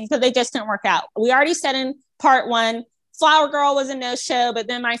these things because they just didn't work out. We already said in part 1, Flower Girl was a no-show, but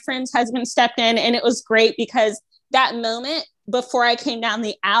then my friend's husband stepped in and it was great because that moment before I came down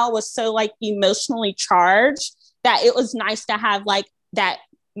the aisle was so like emotionally charged that it was nice to have like that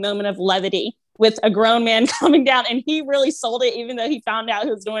moment of levity with a grown man coming down, and he really sold it, even though he found out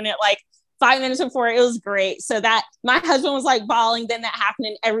he was doing it like 5 minutes before. It was great. So that my husband was like bawling, then that happened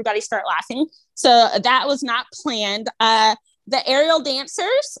and everybody started laughing. So that was not planned. The aerial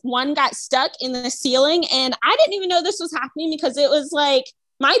dancers, one got stuck in the ceiling and I didn't even know this was happening because it was like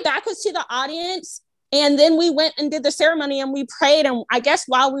my back was to the audience. And then we went and did the ceremony and we prayed. And I guess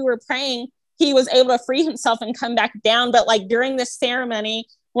while we were praying, he was able to free himself and come back down. But like during the ceremony,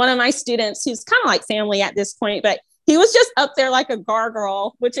 one of my students, who's kind of like family at this point, but he was just up there like a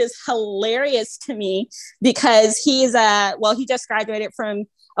gargoyle, which is hilarious to me because he's he just graduated from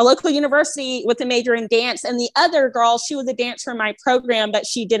a local university with a major in dance. And the other girl, she was a dancer in my program, but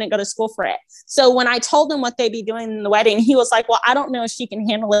she didn't go to school for it. So when I told him what they'd be doing in the wedding, he was like, well, I don't know if she can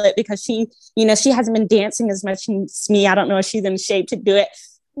handle it because she hasn't been dancing as much as me. I don't know if she's in shape to do it.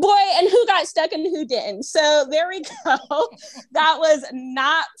 Boy, and who got stuck and who didn't. So there we go. That was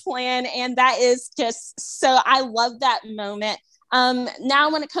not planned. And that is just, so I love that moment.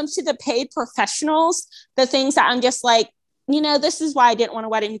 Now, when it comes to the paid professionals, the things that I'm just like, this is why I didn't want a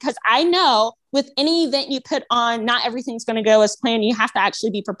wedding, because I know with any event you put on, not everything's going to go as planned. You have to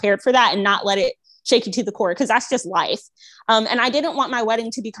actually be prepared for that and not let it shake you to the core, because that's just life. And I didn't want my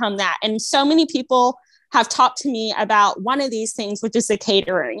wedding to become that. And so many people have talked to me about one of these things, which is the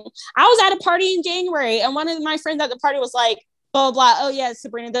catering. I was at a party in January and one of my friends at the party was like, blah, blah, blah. Oh yeah,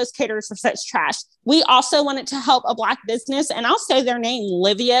 Sabrina, those caterers are such trash. We also wanted to help a Black business, and I'll say their name,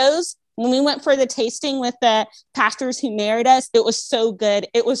 Livio's. When we went for the tasting with the pastors who married us, it was so good.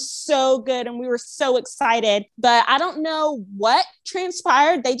 It was so good. And we were so excited, but I don't know what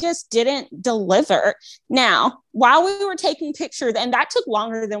transpired. They just didn't deliver. Now, while we were taking pictures, and that took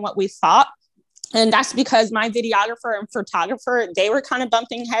longer than what we thought, And that's because my videographer and photographer, they were kind of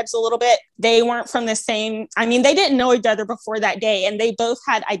bumping heads a little bit. They weren't from the same, I mean, they didn't know each other before that day, and they both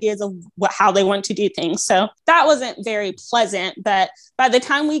had ideas of how they wanted to do things. So that wasn't very pleasant. But by the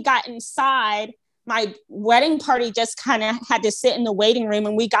time we got inside, my wedding party just kind of had to sit in the waiting room,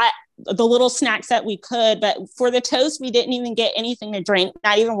 and we got the little snacks that we could. But for the toast, we didn't even get anything to drink,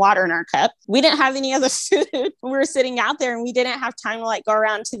 not even water in our cup. We didn't have any other food. We were sitting out there, and we didn't have time to like go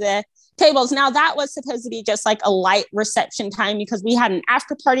around to the tables. Now that was supposed to be just like a light reception time because we had an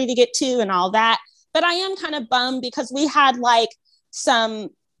after party to get to and all that. But I am kind of bummed because we had like some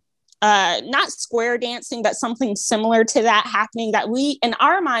not square dancing, but something similar to that happening that we in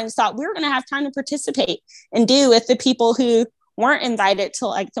our minds thought we were going to have time to participate and do with the people who weren't invited to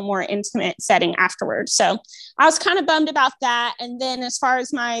like the more intimate setting afterwards. So I was kind of bummed about that. And then as far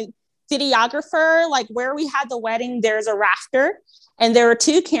as my videographer, like where we had the wedding, there's a rafter. And there were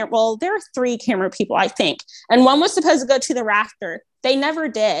there were 3 camera people, I think. And one was supposed to go to the rafter. They never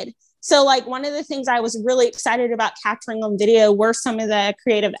did. So like one of the things I was really excited about capturing on video were some of the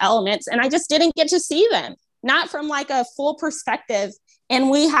creative elements. And I just didn't get to see them, not from like a full perspective.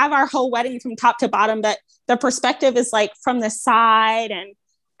 And we have our whole wedding from top to bottom, but the perspective is like from the side. And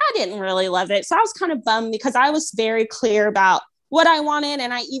I didn't really love it. So I was kind of bummed because I was very clear about what I wanted.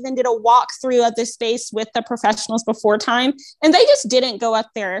 And I even did a walkthrough of the space with the professionals before time, and they just didn't go up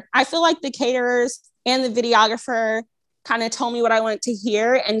there. I feel like the caterers and the videographer kind of told me what I wanted to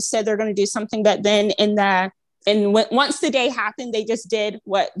hear and said they're going to do something. But then once the day happened, they just did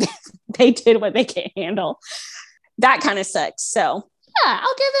what they can't handle. That kind of sucks. So yeah,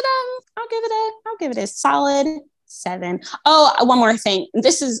 I'll give it a solid 7. Oh, one more thing.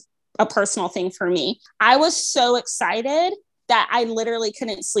 This is a personal thing for me. I was so excited that I literally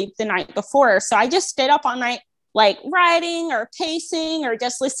couldn't sleep the night before. So I just stayed up all night, like writing or pacing or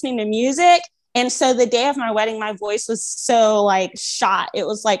just listening to music. And so the day of my wedding, my voice was so like shot. It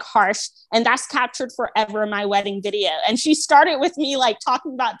was like harsh. And that's captured forever in my wedding video. And she started with me like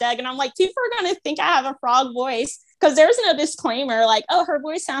talking about Doug. And I'm like, people are going to think I have a frog voice because there's no disclaimer like, oh, her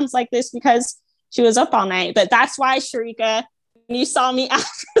voice sounds like this because she was up all night. But that's why, Sharika, you saw me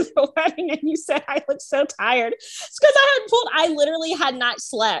after the wedding and you said I look so tired. It's because I literally had not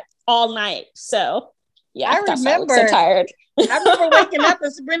slept all night. So yeah, I remember so tired. I remember waking up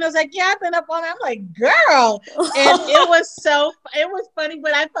and Sabrina was like, yeah, I've been up all night. I'm like, girl. And it was funny,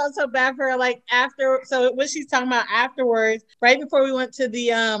 but I felt so bad for her. Like after, so what she's talking about afterwards, right before we went to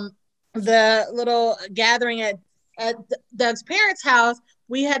the little gathering at Doug's parents' house,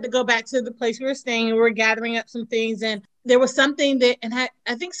 we had to go back to the place we were staying and we were gathering up some things. And there was something that, and I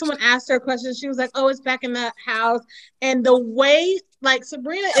think someone asked her a question. She was like, oh, it's back in the house. And the way, like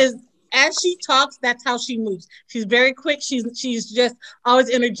Sabrina is, as she talks, that's how she moves. She's very quick. She's just always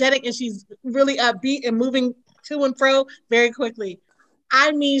energetic and she's really upbeat and moving to and fro very quickly.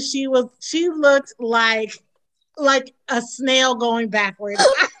 I mean, she looked like a snail going backwards.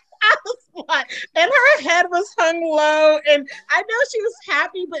 I was like, and her head was hung low, and I know she was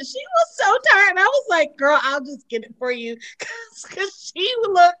happy, but she was so tired. And I was like, girl, I'll just get it for you because she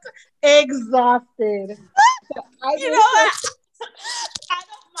looked exhausted. I don't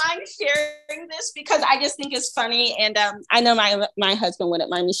mind sharing this because I just think it's funny. And I know my husband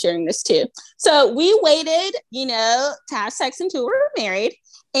wouldn't mind me sharing this too. So we waited, to have sex until we were married.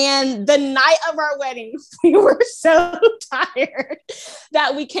 And the night of our wedding, we were so tired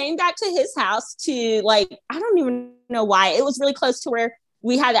that we came back to his house to I don't even know why. It was really close to where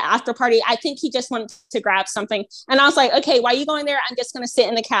we had the after party. I think he just wanted to grab something. And I was like, okay, why are you going there? I'm just going to sit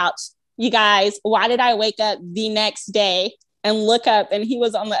in the couch. You guys, why did I wake up the next day and look up and he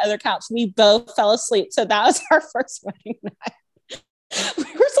was on the other couch? We both fell asleep. So that was our first wedding night.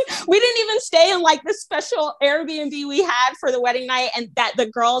 We didn't even stay in the special Airbnb we had for the wedding night and that the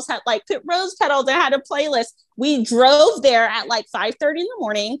girls had put rose petals and had a playlist. We drove there at 5:30 in the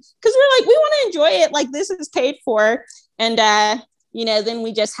morning because we're we want to enjoy it. This is paid for. And, then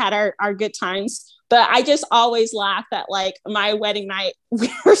we just had our good times. But I just always laugh at my wedding night,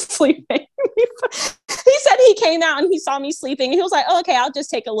 we were sleeping. He said he came out and he saw me sleeping. He was like, oh, okay, I'll just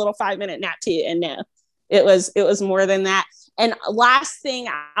take a little 5-minute nap too. And no, it was more than that. And last thing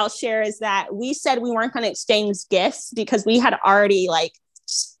I'll share is that we said we weren't going to exchange gifts because we had already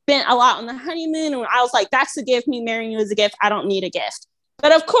spent a lot on the honeymoon. And I was like, that's the gift. Me marrying you is a gift. I don't need a gift.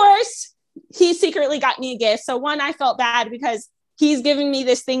 But of course, he secretly got me a gift. So one, I felt bad because he's giving me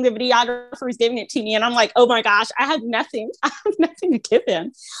this thing, the videographer is giving it to me, and I'm like, oh my gosh, I have nothing to give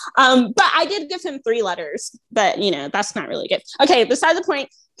him. But I did give him 3 letters, but that's not really good. Okay, beside the point,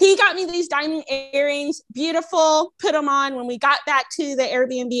 he got me these diamond earrings, beautiful, put them on. When we got back to the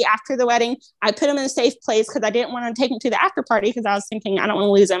Airbnb after the wedding, I put them in a safe place because I didn't want to take them to the after party because I was thinking I don't want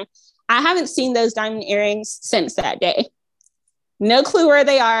to lose them. I haven't seen those diamond earrings since that day. No clue where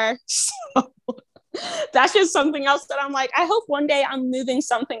they are. So that's just something else that I'm like, I hope one day I'm moving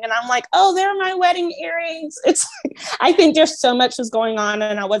something and I'm like, oh, they're my wedding earrings. It's like, I think there's so much was going on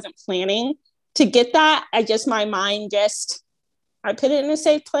and I wasn't planning to get that. My mind I put it in a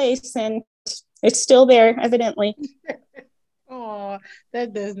safe place and it's still there, evidently. Oh,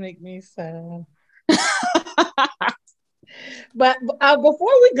 that does make me sad. But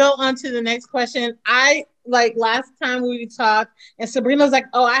before we go on to the next question, last time we talked and Sabrina was like,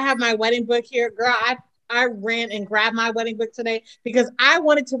 oh, I have my wedding book here. Girl, I ran and grabbed my wedding book today because I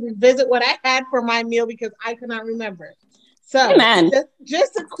wanted to revisit what I had for my meal because I could not remember. So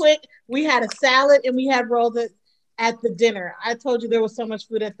just a quick, we had a salad and we had rolls at the dinner. I told you there was so much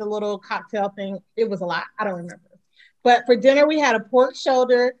food at the little cocktail thing. It was a lot. I don't remember. But for dinner, we had a pork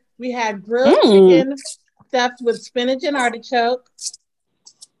shoulder. We had grilled chicken stuffed with spinach and artichoke.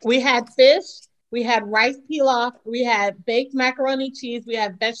 We had fish. We had rice pilaf. We had baked macaroni cheese. We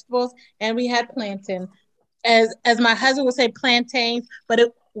had vegetables, and we had plantain. As my husband would say, plantains, but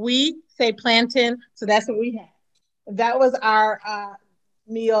we say plantain, so that's what we had. That was our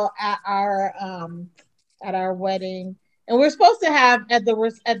meal at our wedding. And we're supposed to have at the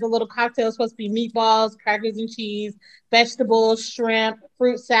little cocktail, supposed to be meatballs, crackers and cheese, vegetables, shrimp,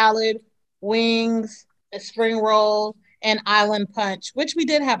 fruit salad, wings, a spring roll, and island punch, which we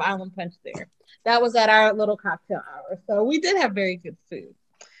did have island punch there. That was at our little cocktail hour. So we did have very good food.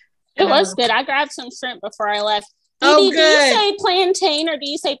 It was good. I grabbed some shrimp before I left. Edie, do you say plantain or do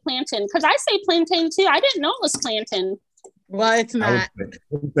you say plantain? Because I say plantain too. I didn't know it was plantain. Well, it's not.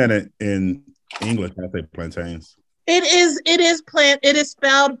 In English, I say plantains. It is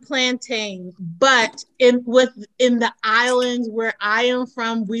spelled plantain, but in the islands where I am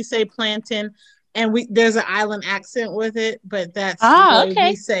from, we say plantain, and there's an island accent with it, but that's the way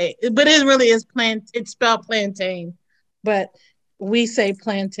we say it. But it really is it's spelled plantain, but we say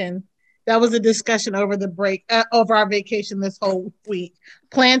plantain. That was a discussion over the break, over our vacation this whole week.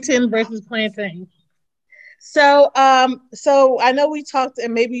 Plantain versus plantain. So I know we talked,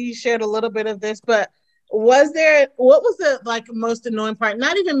 and maybe you shared a little bit of this, but what was the most annoying part?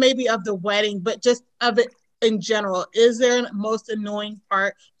 Not even maybe of the wedding, but just of it in general. Is there a most annoying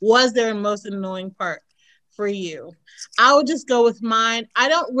part? Was there a most annoying part for you? I would just go with mine.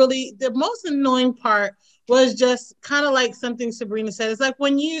 The most annoying part was just kind of like something Sabrina said. It's like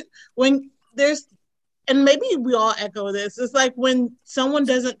when there's, and maybe we all echo this, it's like when someone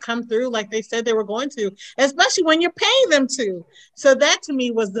doesn't come through like they said they were going to, especially when you're paying them to. So that to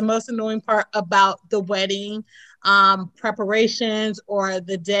me was the most annoying part about the wedding preparations or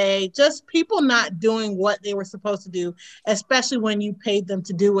the day, just people not doing what they were supposed to do, especially when you paid them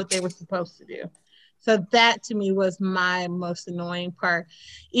to do what they were supposed to do. So that to me was my most annoying part.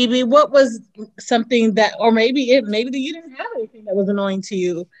 Evie, what was something that, or maybe you didn't have anything that was annoying to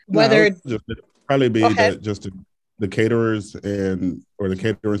you? Probably be that just the caterers or the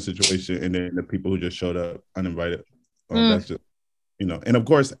catering situation, and then the people who just showed up uninvited. That's just, and of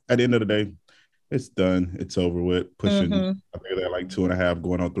course, at the end of the day, it's done. It's over with. Pushing, I think they're like 2.5,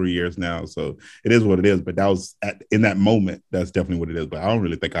 going on 3 years now. So it is what it is. But that was in that moment. That's definitely what it is. But I don't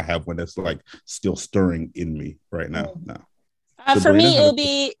really think I have one that's like still stirring in me right now. No. For me, it would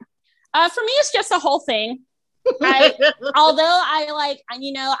be. For me, it's just the whole thing. Although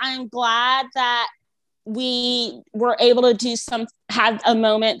I'm glad that we were able to have a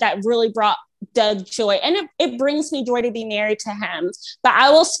moment that really brought Doug joy, and it brings me joy to be married to him. But I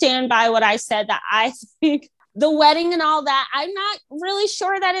will stand by what I said, that I think the wedding and all that, I'm not really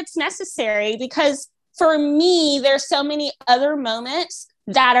sure that it's necessary, because for me, there's so many other moments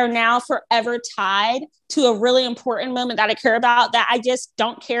that are now forever tied to a really important moment that I care about, that I just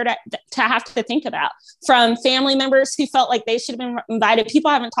don't care to have to think about. From family members who felt like they should have been invited, people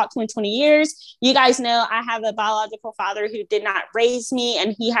I haven't talked to in 20 years. You guys know I have a biological father who did not raise me,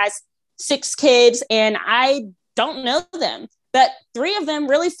 and he has 6 kids, and I don't know them, but 3 of them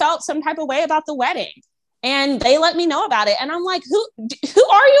really felt some type of way about the wedding, and they let me know about it. And I'm like, who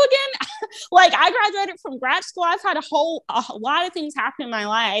are you again? Like, I graduated from grad school. I've had a lot of things happen in my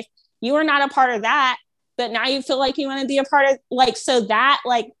life. You are not a part of that, but now you feel like you want to be a part of, so that,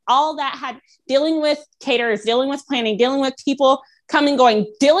 all that had, dealing with caterers, dealing with planning, dealing with people coming,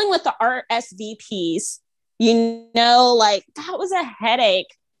 going, dealing with the RSVPs. like that was a headache.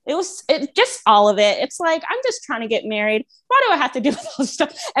 It just all of it. It's like, I'm just trying to get married. Why do I have to do all this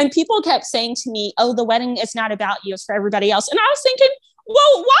stuff? And people kept saying to me, oh, the wedding is not about you, it's for everybody else. And I was thinking,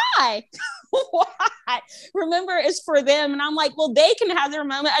 well, why? Why? Remember, it's for them. And I'm like, well, they can have their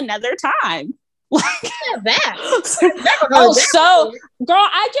moment another time. Like that. So girl,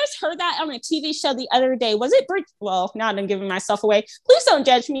 I just heard that on a TV show the other day. Was it well, now I'm giving myself away. Please don't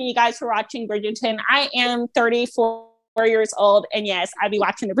judge me, you guys, for watching Bridgerton. I am 34 years old, and yes, I'd be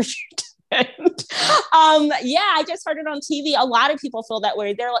watching the Bridgerton. I just heard it on TV. A lot of people feel that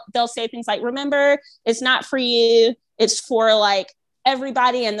way. They'll say things like, remember, it's not for you, it's for like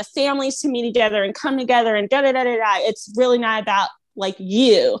everybody and the families to meet together and come together and da da da da da. It's really not about like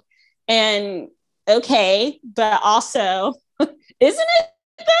you. And okay, but also, isn't it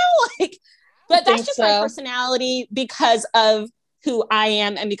though? Like, but that's just my personality because of who I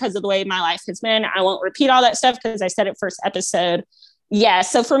am and because of the way my life has been. I won't repeat all that stuff because I said it first episode. Yeah.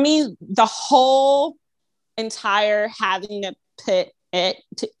 So for me, the whole entire having to put it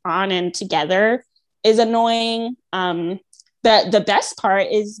on and together is annoying. The best part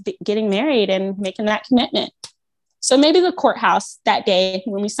is getting married and making that commitment. So maybe the courthouse that day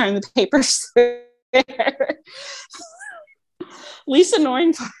when we signed the papers. Least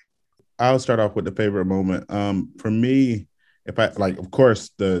annoying part. I'll start off with the favorite moment. For me, if I like, of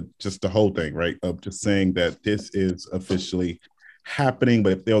course, the whole thing, right? Of just saying that this is officially happening.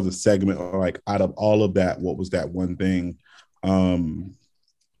 But if there was a segment or like out of all of that, what was that one thing? I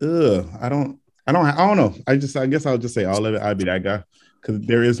don't know. I guess I'll just say all of it. I'd be that guy because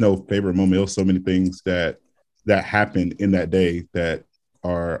there is no favorite moment. There was so many things that happened in that day that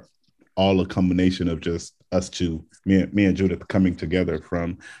are all a combination of just us two, me and Judith coming together,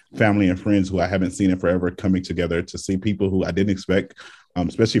 from family and friends who I haven't seen in forever coming together to see people who I didn't expect,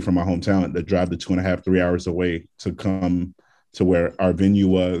 especially from my hometown, that drive the 2.5, 3 hours away to come to where our venue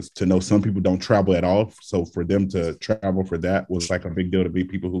was, to know some people don't travel at all. So for them to travel for that was like a big deal to me.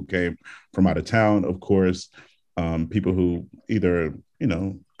 People who came from out of town, of course, people who either,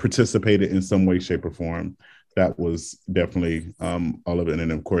 participated in some way, shape, or form. That was definitely all of it. And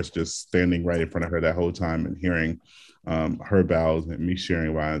then, of course, just standing right in front of her that whole time and hearing her vows and me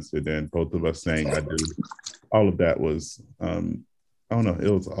sharing vows, and then both of us saying I do. All of that was, I don't know,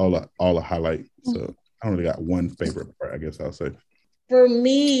 it was all a highlight. So I don't really got one favorite part, I guess I'll say. For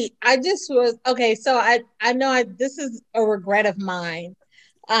me, I just was, okay, so I know this is a regret of mine.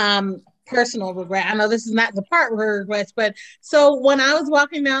 Personal regret. I know this is not the part where regrets, but so when I was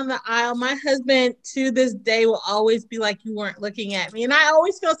walking down the aisle, my husband to this day will always be like, you weren't looking at me. And I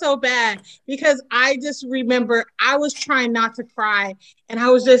always feel so bad because I just remember I was trying not to cry and I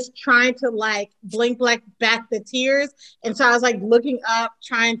was just trying to like blink back the tears. And so I was like looking up,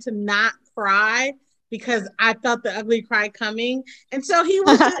 trying to not cry because I felt the ugly cry coming. And so he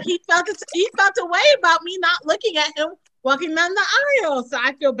felt a way about me not looking at him walking down the aisle. So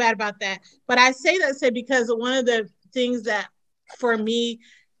I feel bad about that. But I say because one of the things that for me,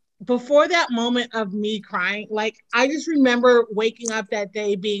 before that moment of me crying, like I just remember waking up that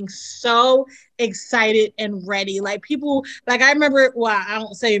day being so excited and ready. Like people, like I remember, well, I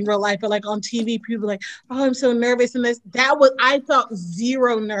don't say in real life, but like on TV, people like, oh, I'm so nervous. And I felt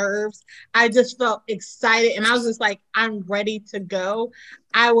zero nerves. I just felt excited. And I was just like, I'm ready to go.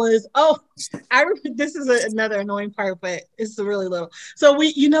 This is another annoying part, but it's really little. So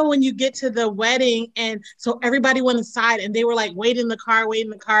when you get to the wedding and so everybody went inside and they were like, wait in the car,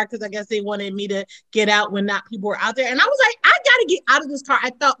 because I guess they wanted me to get out when not people were out there. And I was like, I got to get out of this car.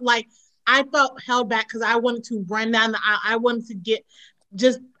 I felt held back because I wanted to run down the aisle. I wanted to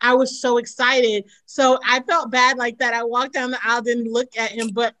I was so excited. So I felt bad like that. I walked down the aisle, didn't look at him,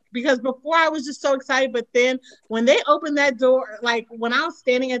 but because before I was just so excited, but then when they opened that door, like when I was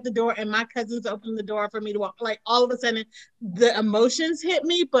standing at the door and my cousins opened the door for me to walk, like all of a sudden the emotions hit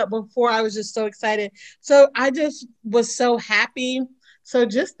me. But before I was just so excited. So I just was so happy. So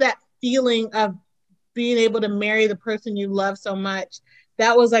just that feeling of being able to marry the person you love so much,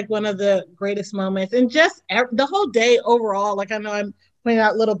 that was like one of the greatest moments. And just the whole day overall, like I know I'm pointing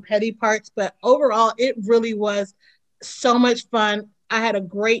out little petty parts, but overall it really was so much fun. I had a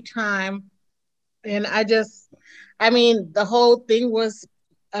great time. And the whole thing was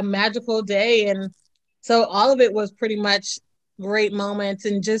a magical day. And so all of it was pretty much great moments,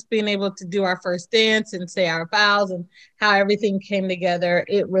 and just being able to do our first dance and say our vows and how everything came together.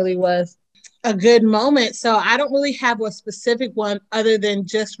 It really was a good moment. So I don't really have a specific one other than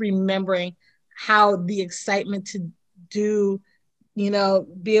just remembering how the excitement to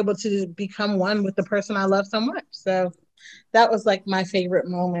be able to become one with the person I love so much. So that was like my favorite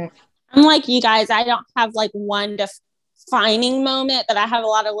moment. I'm like you guys, I don't have like one defining moment, but I have a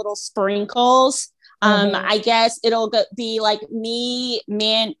lot of little sprinkles. I guess it'll be like me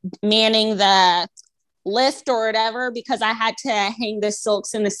manning the lift or whatever, because I had to hang the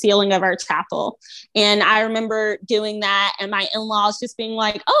silks in the ceiling of our chapel. And I remember doing that and my in-laws just being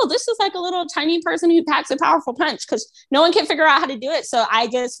like, oh, this is like a little tiny person who packs a powerful punch, because no one can figure out how to do it. So I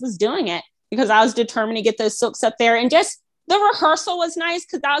just was doing it because I was determined to get those silks up there. And just the rehearsal was nice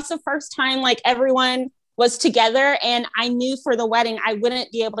because that was the first time like everyone was together, and I knew for the wedding I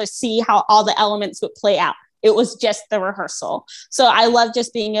wouldn't be able to see how all the elements would play out. It was just the rehearsal. So I love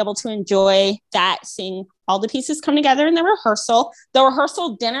just being able to enjoy that, seeing all the pieces come together in the rehearsal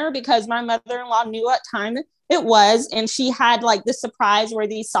dinner, because my mother-in-law knew what time it was. And she had like the surprise where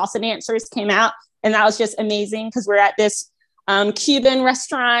these salsa dancers came out. And that was just amazing because we're at this Cuban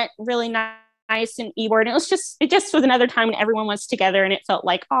restaurant, really nice in Ybor. And it just was another time when everyone was together and it felt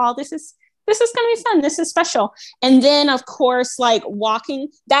like, oh, this is going to be fun. This is special. And then, of course, like walking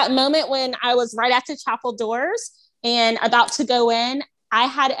that moment when I was right at the chapel doors and about to go in, I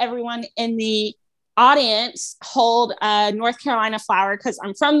had everyone in the audience hold a North Carolina flower because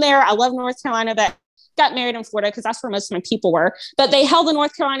I'm from there. I love North Carolina, but got married in Florida because that's where most of my people were. But they held the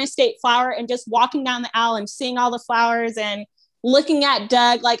North Carolina state flower, and just walking down the aisle and seeing all the flowers and looking at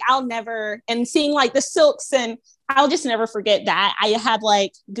Doug, like and seeing like the silks, and I'll just never forget that. I had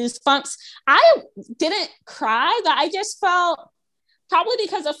like goosebumps. I didn't cry, but I just felt, probably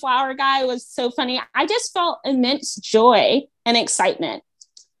because the flower guy was so funny, I just felt immense joy and excitement.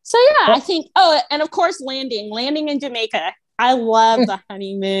 So yeah, I think, and of course, landing in Jamaica. I love the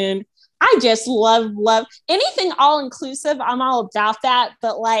honeymoon. I just love anything all inclusive. I'm all about that.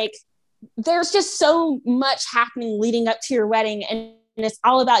 But like, there's just so much happening leading up to your wedding, and it's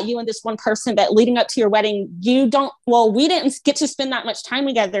all about you and this one person. But leading up to your wedding, we didn't get to spend that much time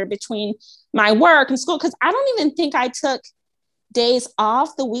together between my work and school, because I don't even think I took days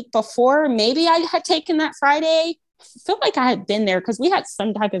off the week before. Maybe I had taken that Friday. I feel like I had been there because we had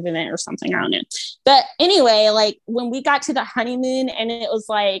some type of event or something, I don't know. But anyway, like when we got to the honeymoon and it was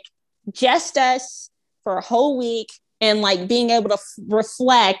like just us for a whole week, and like being able to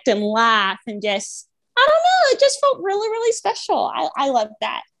reflect and laugh and just, I don't know, it just felt really, really special. I love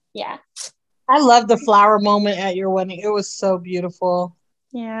that. Yeah. I love the flower moment at your wedding. It was so beautiful.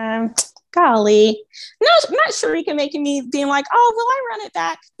 Yeah. Golly. No, not Sharika making me being like, oh, will I run it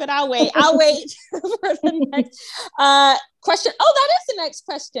back? But I'll wait. For the next question. Oh, that is the next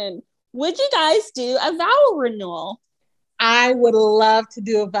question. Would you guys do a vow renewal? I would love to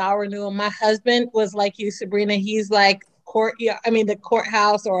do a vow renewal. My husband was like you, Sabrina. He's like the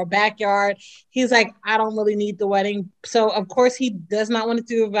courthouse or a backyard. He's like, I don't really need the wedding. So of course he does not want to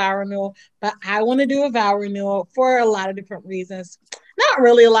do a vow renewal, but I want to do a vow renewal for a lot of different reasons. Not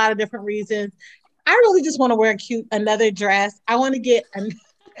really a lot of different reasons. I really just want to wear another dress. I want to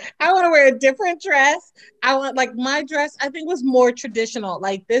wear a different dress. I want, like, my dress, I think, was more traditional.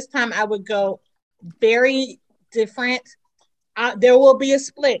 Like this time I would go very different. There will be a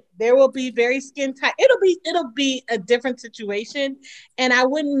split. There will be very skin tight. It'll be a different situation. And I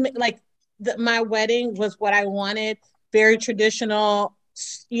wouldn't my wedding was what I wanted. Very traditional,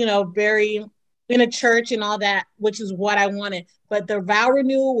 very in a church and all that, which is what I wanted. But the vow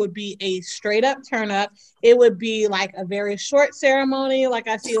renewal would be a straight up turn up. It would be like a very short ceremony, like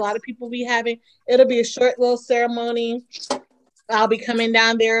I see a lot of people be having. It'll be a short little ceremony. I'll be coming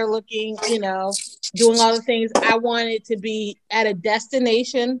down there looking, doing all the things. I want it to be at a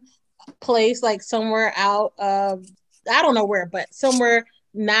destination place, like somewhere out of, I don't know where, but somewhere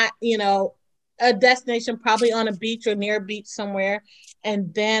not, a destination, probably on a beach or near a beach somewhere.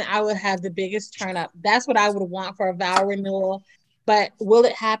 And then I would have the biggest turn up. That's what I would want for a vow renewal. But will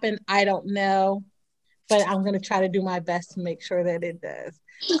it happen? I don't know. But I'm going to try to do my best to make sure that it does.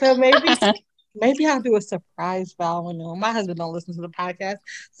 So maybe I'll do a surprise vow renewal. My husband don't listen to the podcast.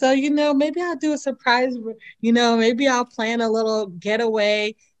 So, maybe I'll do a surprise, maybe I'll plan a little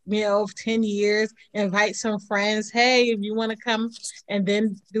getaway, of 10 years, invite some friends. Hey, if you want to come, and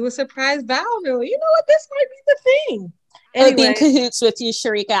then do a surprise vow renewal. You know what? This might be the thing. Anyway. I would be in cahoots with you,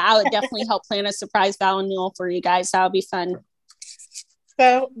 Sharika. I would definitely help plan a surprise vow renewal for you guys. That would be fun.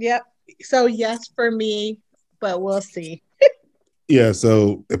 So, yep. So, yes, for me, but we'll see. Yeah,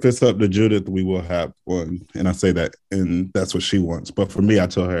 so if it's up to Judith, we will have one. And I say that, and that's what she wants. But for me, I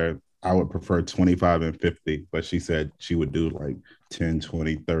told her I would prefer 25 and 50, but she said she would do like 10,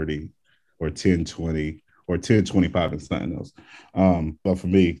 20, 30, or 10, 20, or 10, 25 and something else. But for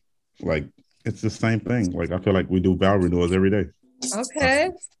me, like, it's the same thing. Like, I feel like we do vow renewals every day. Okay.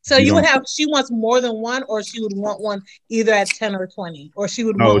 So You you would don't. have, she wants more than one, or she would want one either at 10 or 20, or she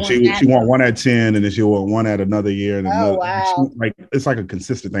would No, want one she at want 20. one at 10, and then she want one at another year and Oh, another. She, wow. like it's like a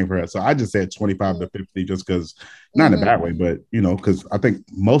consistent thing for her. So I just said 25 to 50, just because, not in a Mm-hmm. bad way, but because I think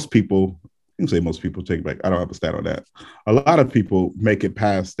most people, you can say most people take it back. I don't have a stat on that. A lot of people make it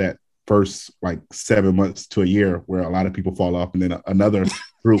past that first like 7 months to a year, where a lot of people fall off, and then another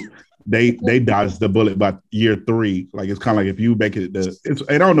group they dodge the bullet by year 3. Like it's kind of like if you make it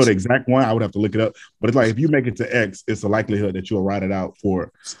I don't know the exact one. I would have to look it up, but it's like if you make it to X, it's a likelihood that you'll ride it out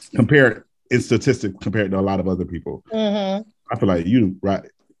for compared in statistics compared to a lot of other people. Mm-hmm. I feel like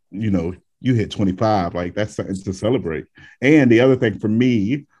you hit 25, like that's something to celebrate. And the other thing for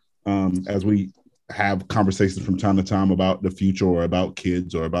me, as we have conversations from time to time about the future or about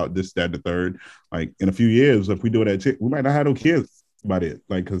kids or about this, that, and the third, like in a few years, if we do it we might not have no kids by it.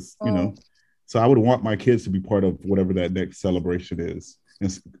 Like, because, so I would want my kids to be part of whatever that next celebration is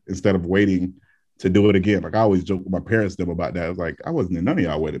instead of waiting to do it again. Like I always joke with my parents them about that. I was like, I wasn't in none of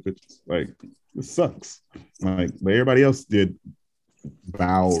y'all wedding pictures. Like, it sucks. Like, but everybody else did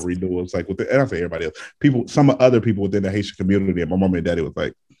vow renewals. Like, and I say everybody else, some other people within the Haitian community, and my mom and daddy was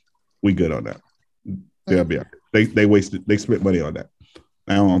like, we good on that. They'll be they wasted, they spent money on that.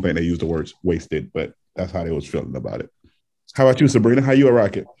 I don't think they used the words wasted, but that's how they was feeling about it. How about you, Sabrina? How you a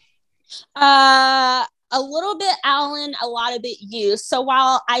rocket? A little bit Alan, a lot of it you. So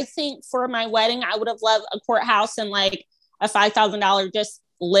while I think for my wedding, I would have loved a courthouse and like a $5,000 just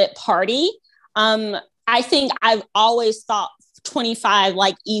lit party. I think I've always thought 25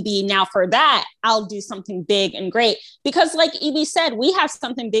 like EB. Now for that, I'll do something big and great because like EB said, we have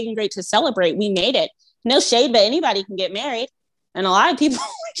something big and great to celebrate. We made it. No shade, but anybody can get married. And a lot of people,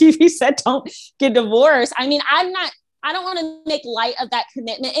 like EB said, don't get divorced. I mean, I don't want to make light of that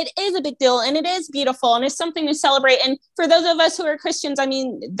commitment. It is a big deal and it is beautiful and it's something to celebrate. And for those of us who are Christians, I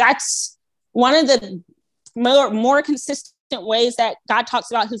mean, that's one of the more consistent ways that God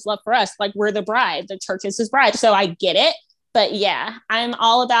talks about his love for us. Like we're the bride, the church is his bride. So I get it. But yeah, I'm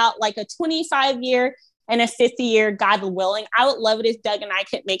all about like a 25-year and a 50-year, God willing. I would love it if Doug and I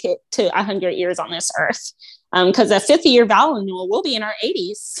could make it to 100 years on this earth. Because a 50-year vow renewal will be in our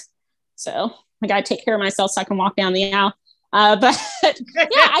 80s. So I got to take care of myself so I can walk down the aisle. But yeah,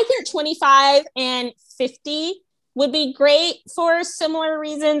 I think 25 and 50 would be great for similar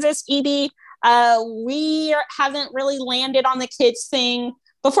reasons as EB. We haven't really landed on the kids thing.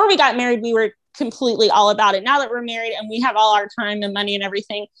 Before we got married, we were completely all about it. Now that we're married and we have all our time and money and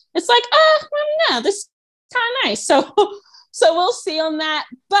everything, it's like, no, this is kind of nice. So we'll see on that.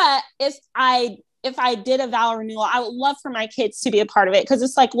 But if I did a vow renewal, I would love for my kids to be a part of it because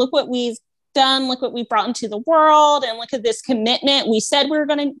it's like, look what we've done, look what we've brought into the world, and look at this commitment. We said we were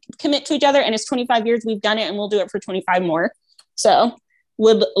going to commit to each other, and it's 25 years we've done it, and we'll do it for 25 more. So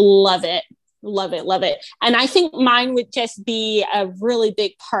would love it. Love it. Love it. And I think mine would just be a really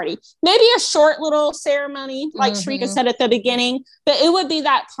big party, maybe a short little ceremony, like Sharika said at the beginning, but it would be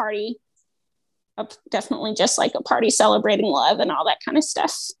that party. Definitely just like a party celebrating love and all that kind of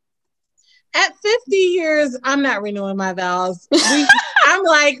stuff. At 50 years, I'm not renewing my vows. I'm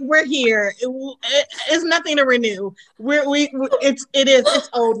like, we're here. It's nothing to renew. It's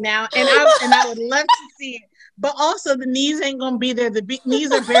old now, and I would love to see it. But also, the knees ain't gonna be there. The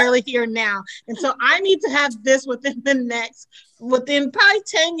knees are barely here now, and so I need to have this within probably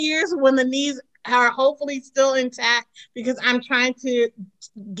 10 years when the knees are hopefully still intact. Because I'm trying to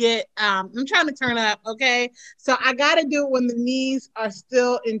turn up. Okay, so I got to do it when the knees are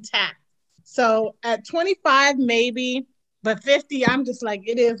still intact. So at 25, maybe, but 50, I'm just like,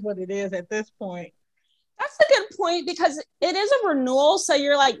 it is what it is at this point. That's a good point because it is a renewal. So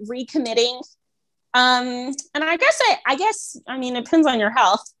you're like recommitting. And I guess, I mean, it depends on your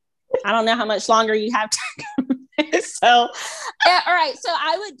health. I don't know how much longer you have to. So, all right. So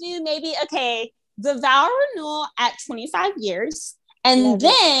I would do maybe, the vow renewal at 25 years. And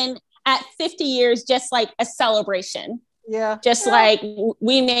then at 50 years, just like a celebration. Yeah. Just like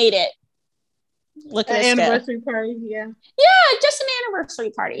we made it. Look at an anniversary party, yeah, just an anniversary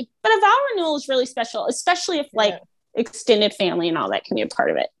party. But a vow renewal is really special, especially if like extended family and all that can be a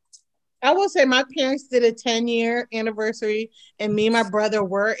part of it. I will say my parents did a 10-year anniversary, and me and my brother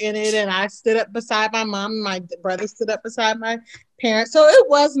were in it, and I stood up beside my mom, and my brother stood up beside my parents. So it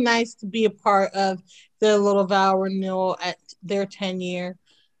was nice to be a part of the little vow renewal at their 10-year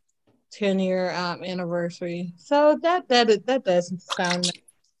anniversary. So that doesn't sound nice.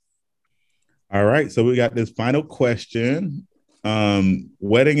 All right, so we got this final question.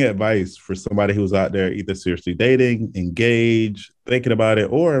 Wedding advice for somebody who's out there either seriously dating, engaged, thinking about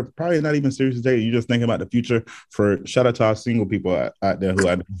it, or probably not even seriously dating. You're just thinking about the future. For shout out to our single people out there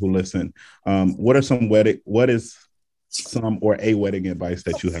who listen. What is some or a wedding advice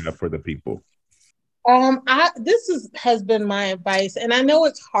that you have for the people? Has been my advice, and I know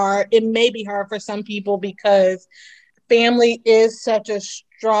it's hard. It may be hard for some people because family is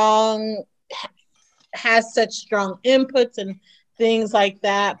has such strong inputs and things like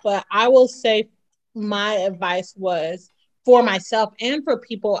that. But I will say my advice was for myself and for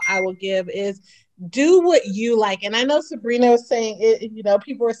people I will give is do what you like. And I know Sabrina was saying it,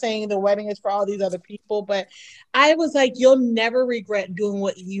 people were saying the wedding is for all these other people, but I was like, you'll never regret doing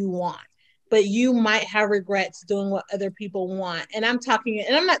what you want, but you might have regrets doing what other people want. And I'm not talking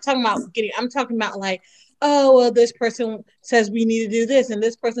about I'm talking about like, oh, well, this person says we need to do this, and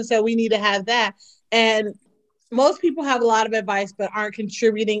this person said we need to have that. And most people have a lot of advice, but aren't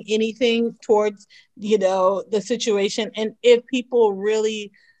contributing anything towards, the situation. And if people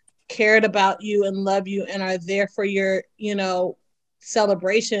really cared about you and love you and are there for your,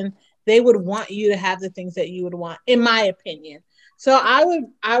 celebration, they would want you to have the things that you would want, in my opinion. So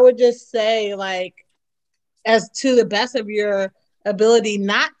I would just say, like, as to the best of your ability,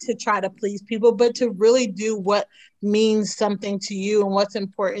 not to try to please people, but to really do what means something to you and what's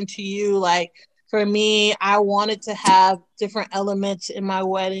important to you. Like, for me, I wanted to have different elements in my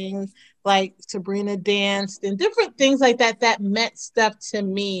wedding, like Sabrina danced and different things like that meant stuff to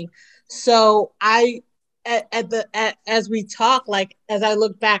me. So as we talk, like, as I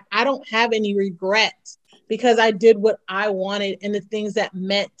look back, I don't have any regrets because I did what I wanted and the things that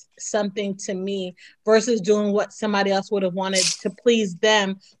meant something to me versus doing what somebody else would have wanted to please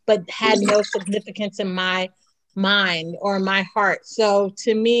them, but had no significance in my mind or my heart. So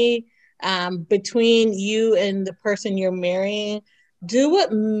to me, between you and the person you're marrying, do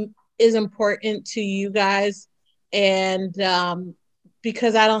what is important to you guys. And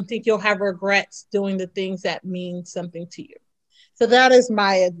because I don't think you'll have regrets doing the things that mean something to you. So that is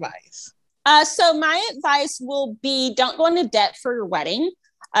my advice. So my advice will be, don't go into debt for your wedding.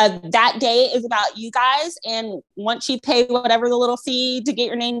 That day is about you guys. And once you pay whatever the little fee to get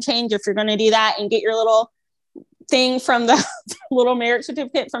your name changed, if you're going to do that, and get your little thing from the little marriage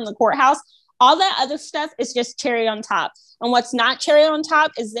certificate from the courthouse, all that other stuff is just cherry on top. And what's not cherry on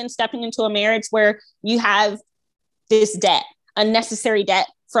top is then stepping into a marriage where you have this debt, unnecessary debt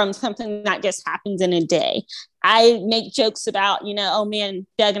from something that just happens in a day. I make jokes about, oh man,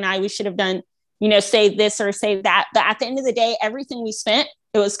 Doug and I, we should have done, save this or save that. But at the end of the day, everything we spent,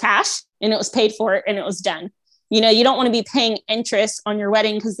 it was cash and it was paid for and it was done. You don't want to be paying interest on your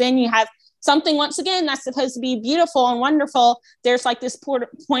wedding, because then you have something, once again, that's supposed to be beautiful and wonderful. There's like this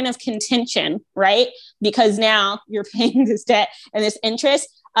point of contention, right? Because now you're paying this debt and this interest.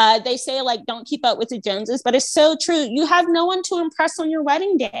 They say, like, don't keep up with the Joneses, but it's so true. You have no one to impress on your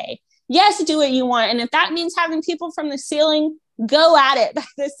wedding day. Yes, do what you want. And if that means having people from the ceiling, go at it. But at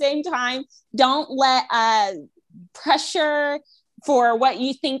the same time, don't let pressure for what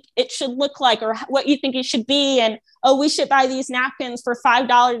you think it should look like or what you think it should be. And, oh, we should buy these napkins for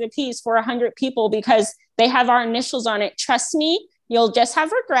 $5 a piece for 100 people because they have our initials on it. Trust me, you'll just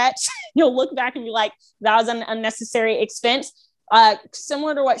have regrets. You'll look back and be like, that was an unnecessary expense.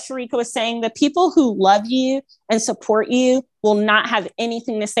 Similar to what Sharika was saying, the people who love you and support you will not have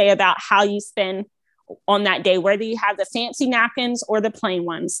anything to say about how you spend on that day, whether you have the fancy napkins or the plain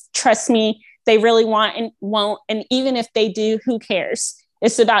ones. Trust me, they really want and won't. And even if they do, who cares?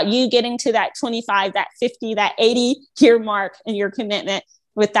 It's about you getting to that 25, that 50, that 80-year mark in your commitment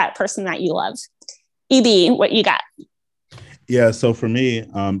with that person that you love. EB, what you got? Yeah, so for me,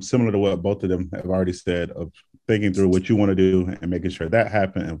 similar to what both of them have already said, of thinking through what you want to do and making sure that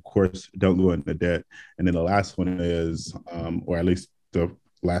happens. And of course, don't go into debt. And then the last one is, or at least the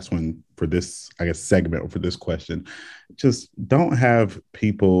last one for this, I guess, segment or for this question, just don't have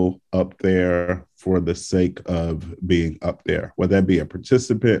people up there for the sake of being up there, whether that be a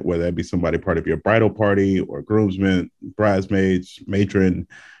participant, whether that be somebody part of your bridal party or groomsmen, bridesmaids, matron,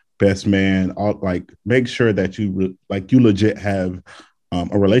 best man, all, like, make sure that you legit have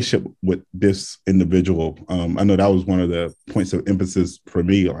a relationship with this individual. I know that was one of the points of emphasis for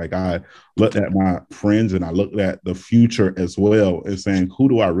me. Like, I looked at my friends and I looked at the future as well and saying, who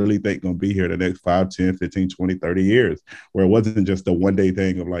do I really think going to be here the next 5, 10, 15, 20, 30 years? Where it wasn't just a one day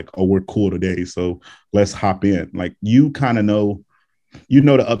thing of like, oh, we're cool today, so let's hop in. Like, you kind of know,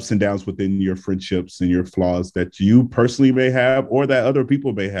 the ups and downs within your friendships and your flaws that you personally may have or that other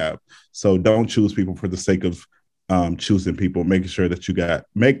people may have. So don't choose people for the sake of choosing people, making sure that you got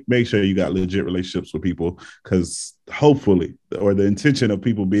make sure you got legit relationships with people, because hopefully, or the intention of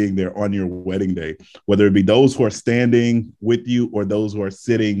people being there on your wedding day, whether it be those who are standing with you or those who are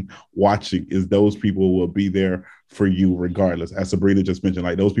sitting watching, is those people will be there for you regardless. As Sabrina just mentioned,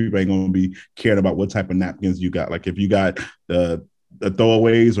 like those people ain't going to be caring about what type of napkins you got. Like if you got the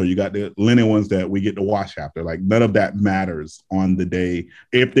throwaways or you got the linen ones that we get to wash after, like none of that matters on the day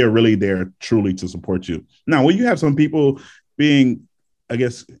if they're really there truly to support you. Now, when you have some people being, I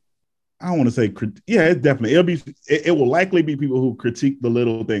guess, I don't want to say, yeah, it definitely, it will likely be people who critique the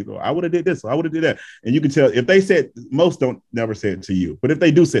little things. Oh, I would have did this, or I would have did that. And you can tell if they said, most don't never say it to you, but if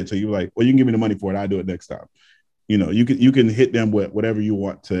they do say it to you, like, well, you can give me the money for it, I'll do it next time. You know, you can hit them with whatever you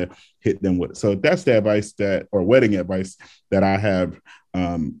want to hit them with. So that's the advice or wedding advice that I have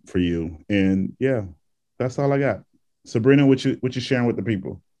for you. And yeah, that's all I got. Sabrina, what you sharing with the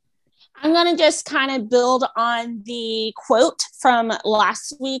people? I'm going to just kind of build on the quote from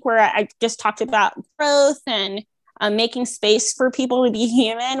last week where I just talked about growth and making space for people to be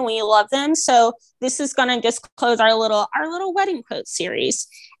human. We love them. So this is going to just close our little wedding quote series.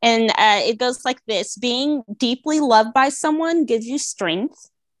 And it goes like this: being deeply loved by someone gives you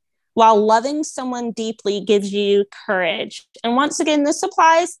strength, while loving someone deeply gives you courage. And once again, this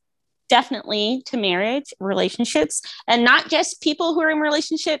applies definitely to marriage, relationships, and not just people who are in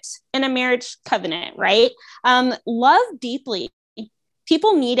relationships in a marriage covenant, right? Love deeply.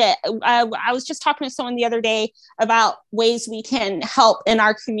 People need it. I was just talking to someone the other day about ways we can help in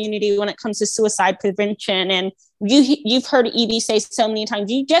our community when it comes to suicide prevention. And you've heard Evie say so many times,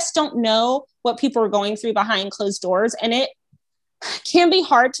 you just don't know what people are going through behind closed doors. And it can be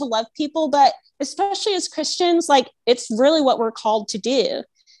hard to love people, but especially as Christians, like it's really what we're called to do.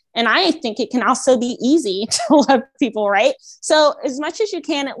 And I think it can also be easy to love people, right? So as much as you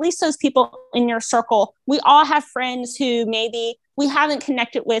can, at least those people in your circle, we all have friends who maybe we haven't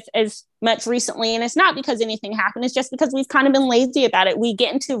connected with as much recently. And it's not because anything happened. It's just because we've kind of been lazy about it. We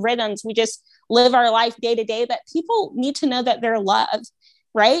get into rhythms. We just live our life day to day, but people need to know that they're loved,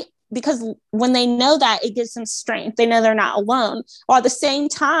 right? Because when they know that, it gives them strength. They know they're not alone. While at the same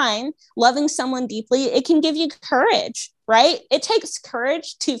time, loving someone deeply, it can give you courage, right? It takes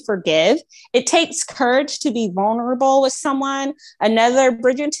courage to forgive. It takes courage to be vulnerable with someone. Another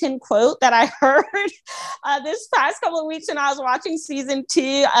Bridgerton quote that I heard this past couple of weeks when I was watching season 2,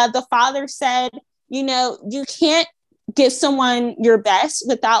 the father said, you know, you can't give someone your best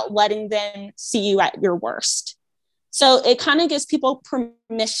without letting them see you at your worst. So it kind of gives people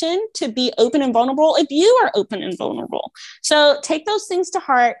permission to be open and vulnerable if you are open and vulnerable. So take those things to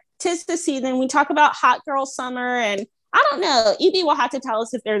heart. 'Tis the season. We talk about hot girl summer, and I don't know, Evie will have to tell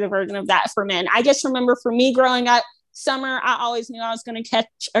us if there's a version of that for men. I just remember for me growing up, summer, I always knew I was going to catch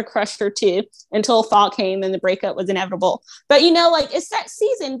a crush or two until fall came and the breakup was inevitable. But you know, like it's that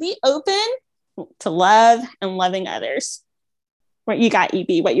season. Be open to love and loving others. What you got,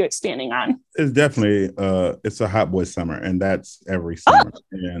 EB? What you expanding on? It's definitely it's a hot boy summer, and that's every summer.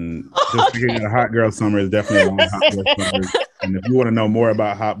 And just being a hot girl summer is definitely a hot boy summer. And if you want to know more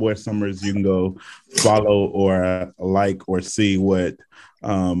about hot boy summers, you can go follow or like or see what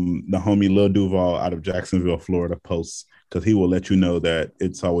the homie Lil Duval out of Jacksonville, Florida posts, because he will let you know that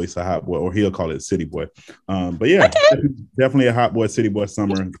it's always a hot boy, or he'll call it city boy. But yeah, okay. Definitely a hot boy, city boy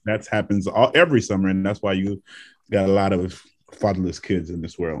summer. That happens every summer, and that's why you got a lot of fatherless kids in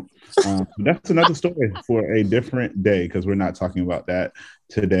this world. That's another story for a different day, because we're not talking about that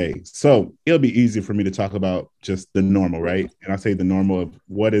today. So it'll be easy for me to talk about just the normal, right? And I say the normal of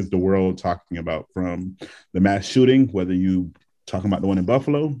what is the world talking about, from the mass shooting, whether you talking about the one in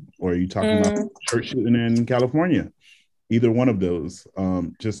Buffalo or you talking about the church shooting in California, either one of those,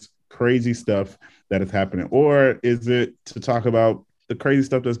 just crazy stuff that is happening. Or is it to talk about the crazy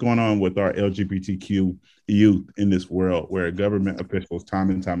stuff that's going on with our LGBTQ youth in this world, where government officials time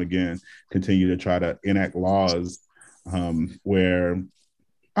and time again continue to try to enact laws where,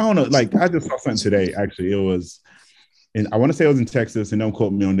 I don't know, like I just saw something today, actually. It was, and I want to say it was in Texas, and don't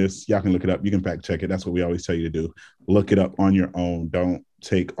quote me on this. Y'all can look it up. You can fact check it. That's what we always tell you to do. Look it up on your own. Don't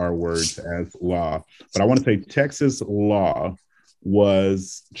take our words as law. But I want to say Texas law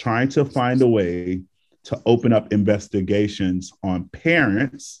was trying to find a way to open up investigations on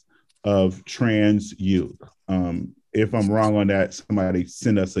parents of trans youth. If I'm wrong on that, somebody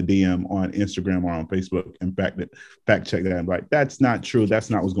send us a DM on Instagram or on Facebook and fact check that. I'm like, that's not true. That's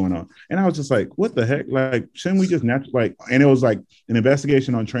not what's going on. And I was just like, what the heck? Like, shouldn't we just and it was like an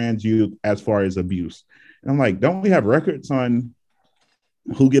investigation on trans youth as far as abuse. And I'm like, don't we have records on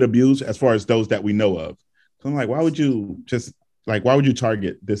who get abused as far as those that we know of? So I'm like, why would you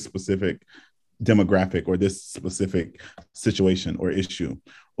target this specific demographic or this specific situation or issue.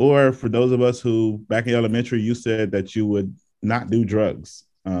 Or for those of us who back in elementary, you said that you would not do drugs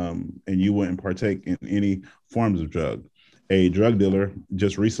and you wouldn't partake in any forms of drug. A drug dealer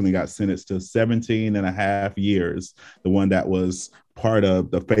just recently got sentenced to 17 and a half years, the one that was part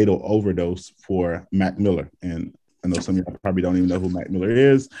of the fatal overdose for Mac Miller. And I know some of y'all probably don't even know who Mac Miller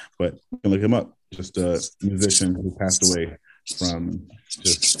is, but you can look him up. Just a musician who passed away from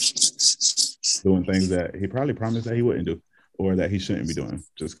just doing things that he probably promised that he wouldn't do or that he shouldn't be doing,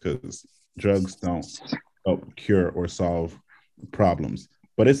 just because drugs don't help cure or solve problems.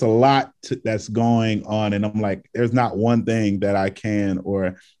 But it's a lot that's going on. And I'm like, there's not one thing that I can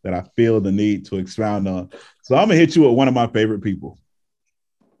or that I feel the need to expound on. So I'm going to hit you with one of my favorite people.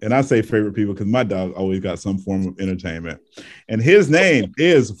 And I say favorite people because my dog always got some form of entertainment. And his name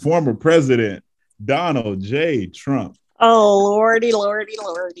is former President Donald J. Trump. Oh, Lordy, Lordy,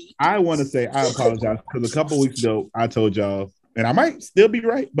 Lordy. I want to say I apologize because a couple weeks ago, I told y'all, and I might still be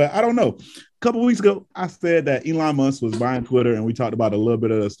right, but I don't know. A couple weeks ago, I said that Elon Musk was buying Twitter, and we talked about a little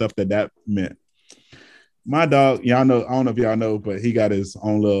bit of the stuff that meant. My dog, y'all know, I don't know if y'all know, but he got his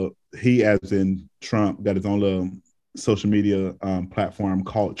own little, he as in Trump, got his own little social media platform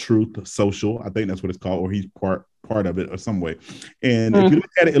called Truth Social. I think that's what it's called, or he's part of it or some way. And if you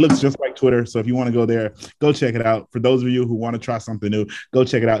look at it, it looks just like Twitter. So if you want to go there, go check it out. For those of you who want to try something new, go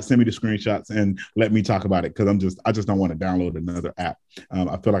check it out. Send me the screenshots and let me talk about it because I just don't want to download another app.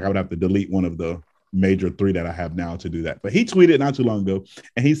 I feel like I would have to delete one of the major 3 that I have now to do that. But he tweeted not too long ago,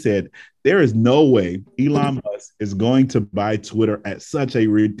 and he said, there is no way Elon Musk is going to buy Twitter at such a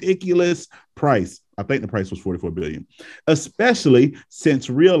ridiculous price. I think the price was $44 billion, especially since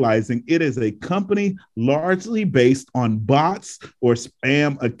realizing it is a company largely based on bots or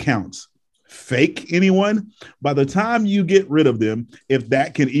spam accounts. Fake anyone? By the time you get rid of them, if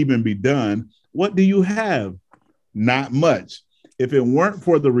that can even be done, what do you have? Not much. If it weren't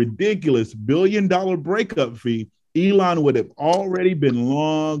for the ridiculous $1 billion breakup fee, Elon would have already been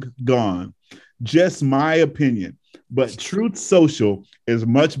long gone. Just my opinion. But Truth Social is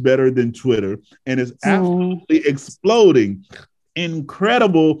much better than Twitter and is absolutely exploding.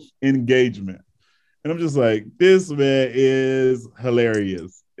 Incredible engagement. And I'm just like, this man is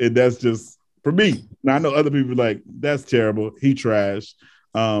hilarious. And that's just for me. Now I know other people are like, that's terrible. He trash.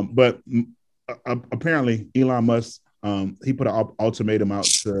 But apparently Elon Musk, he put an ultimatum out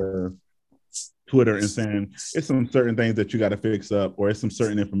to Twitter and saying it's some certain things that you got to fix up, or it's some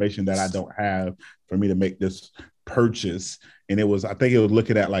certain information that I don't have for me to make this purchase. And I think it was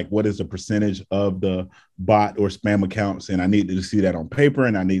looking at like, what is the percentage of the bot or spam accounts? And I needed to see that on paper.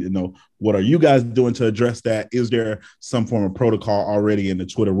 And I need to know, what are you guys doing to address that? Is there some form of protocol already in the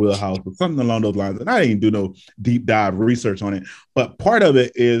Twitter wheelhouse or something along those lines? And I didn't do no deep dive research on it. But part of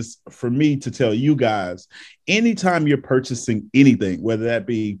it is for me to tell you guys, anytime you're purchasing anything, whether that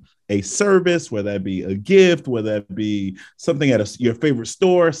be a service, whether that be a gift, whether that be something at your favorite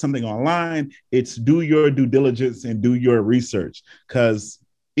store, something online, it's do your due diligence and do your research. Because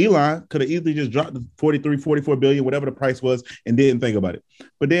Elon could have easily just dropped the 43, 44 billion, whatever the price was, and didn't think about it.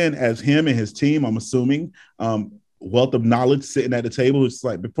 But then as him and his team, I'm assuming, wealth of knowledge sitting at the table, it's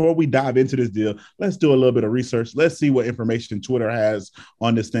like, before we dive into this deal, let's do a little bit of research. Let's see what information Twitter has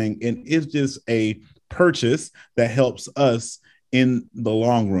on this thing. And it's just a purchase that helps us in the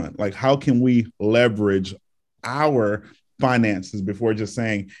long run. Like, how can we leverage our finances before just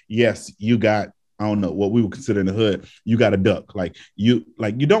saying, yes, you got, I don't know, what we would consider in the hood, you got a duck. Like you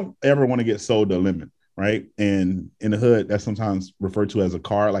don't ever want to get sold a lemon, right? And in the hood, that's sometimes referred to as a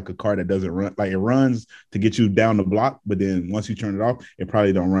car, like a car that doesn't run, like it runs to get you down the block, but then once you turn it off, it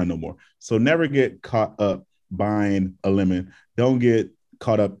probably don't run no more. So never get caught up buying a lemon. Don't get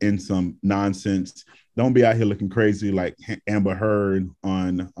caught up in some nonsense. Don't be out here looking crazy like Amber Heard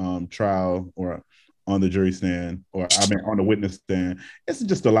on trial or on the jury stand, or on the witness stand. It's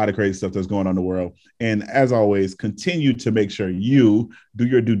just a lot of crazy stuff that's going on in the world. And as always, continue to make sure you do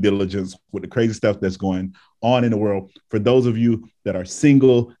your due diligence with the crazy stuff that's going on in the world. For those of you that are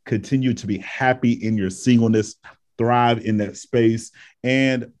single, continue to be happy in your singleness, thrive in that space,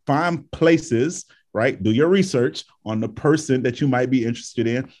 and find places, right? Do your research on the person that you might be interested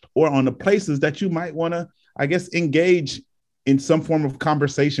in, or on the places that you might want to, I guess, engage in some form of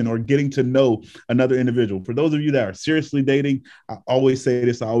conversation or getting to know another individual. For those of you that are seriously dating, I always say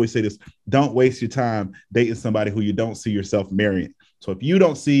this, don't waste your time dating somebody who you don't see yourself marrying. So if you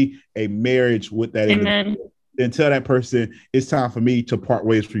don't see a marriage with that individual, then tell that person it's time for me to part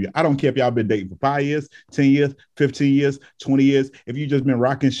ways for you. I don't care if y'all been dating for 5 years, 10 years, 15 years, 20 years. If you just been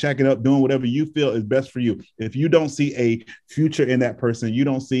rocking, shacking up, doing whatever you feel is best for you. If you don't see a future in that person, you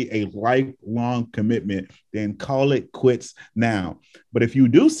don't see a lifelong commitment, then call it quits now. But if you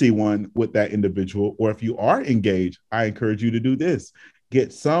do see one with that individual, or if you are engaged, I encourage you to do this.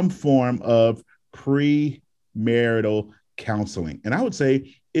 Get some form of premarital counseling. And I would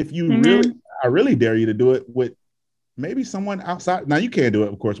say, if you I really dare you to do it with maybe someone outside. Now, you can't do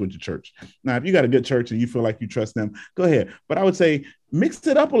it, of course, with your church. Now, if you got a good church and you feel like you trust them, go ahead. But I would say mix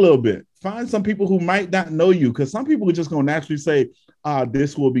it up a little bit. Find some people who might not know you, because some people are just going to naturally say,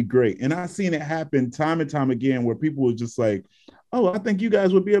 this will be great. And I've seen it happen time and time again where people are just like, oh, I think you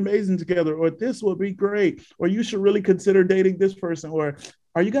guys would be amazing together, or this would be great, or you should really consider dating this person, or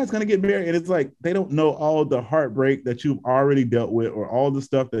are you guys going to get married? And it's like, they don't know all the heartbreak that you've already dealt with, or all the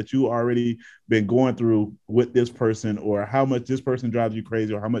stuff that you already been going through with this person, or how much this person drives you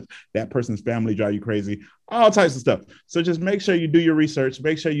crazy, or how much that person's family drive you crazy, all types of stuff. So just make sure you do your research,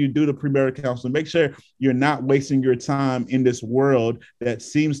 make sure you do the premarital counseling, make sure you're not wasting your time in this world that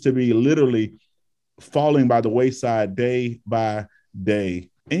seems to be literally falling by the wayside day by day.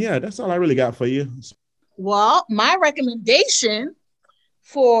 And yeah, that's all I really got for you. Well, my recommendation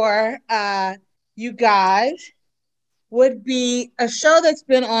for you guys would be a show that's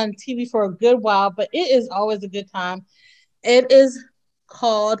been on TV for a good while, but it is always a good time. It is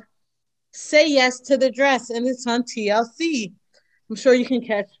called Say Yes to the Dress, and it's on TLC. I'm sure you can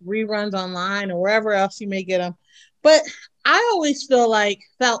catch reruns online or wherever else you may get them. But I always felt, I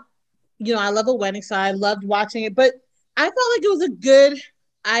love a wedding, so I loved watching it, but I felt like it was a good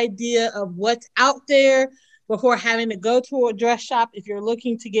idea of what's out there before having to go to a dress shop. If you're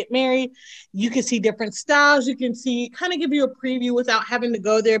looking to get married, you can see different styles. You can see, kind of give you a preview without having to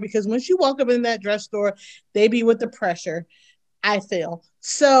go there, because once you walk up in that dress store, they be with the pressure, I feel.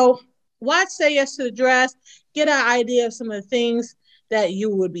 So watch Say Yes to the Dress, get an idea of some of the things that you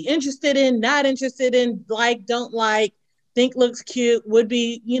would be interested in, not interested in, like, don't like, think looks cute, would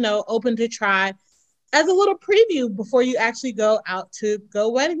be, open to try, as a little preview before you actually go out to go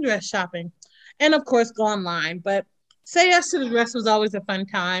wedding dress shopping. And of course, go online. But Say Yes to the Dress was always a fun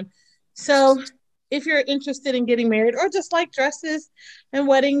time. So if you're interested in getting married, or just like dresses and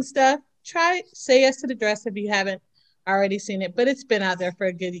wedding stuff, try Say Yes to the Dress if you haven't already seen it. But it's been out there for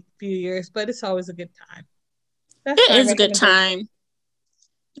a good few years, but it's always a good time. It is a good time.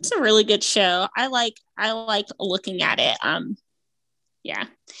 It's a really good show. I like looking at it. Yeah. And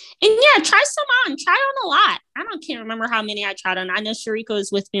yeah, try some on. Try on a lot. Can't remember how many I tried on. I know Sharika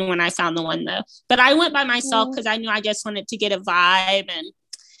was with me when I found the one, though. But I went by myself because I knew I just wanted to get a vibe and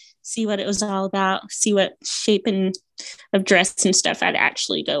see what it was all about, see what shape of dress and stuff I'd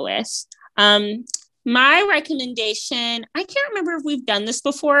actually go with. My recommendation, I can't remember if we've done this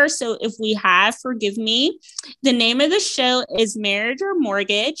before, so if we have, forgive me. The name of the show is Marriage or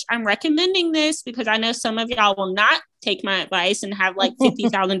Mortgage. I'm recommending this because I know some of y'all will not take my advice and have like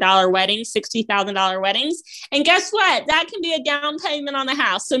 $50,000 weddings, $60,000 weddings. And guess what? That can be a down payment on a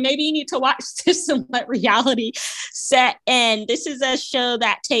house. So maybe you need to watch this and let reality set in. This is a show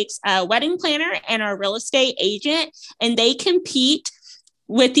that takes a wedding planner and a real estate agent, and they compete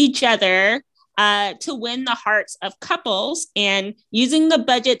with each other to win the hearts of couples, and using the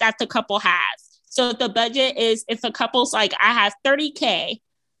budget that the couple has. So the budget is, if a couple's like, I have $30K,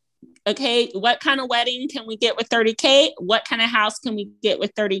 okay, what kind of wedding can we get with $30K? What kind of house can we get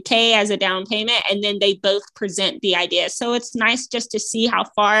with $30K as a down payment? And then they both present the idea. So it's nice just to see how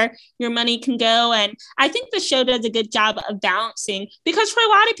far your money can go. And I think the show does a good job of balancing, because for a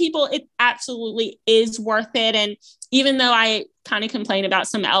lot of people, it absolutely is worth it. And even though I kind of complain about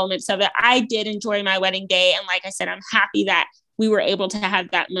some elements of it, I did enjoy my wedding day. And like I said, I'm happy that we were able to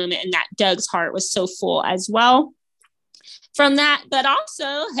have that moment, and that Doug's heart was so full as well from that. But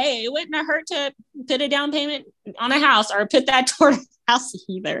also, hey, it wouldn't have hurt to put a down payment on a house or put that toward a house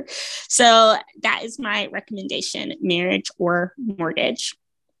either. So that is my recommendation, Marriage or Mortgage.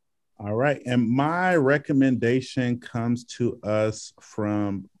 All right. And my recommendation comes to us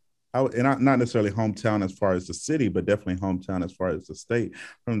from, not necessarily hometown as far as the city, but definitely hometown as far as the state,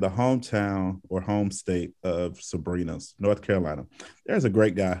 from the hometown or home state of Sabrina's, North Carolina. There's a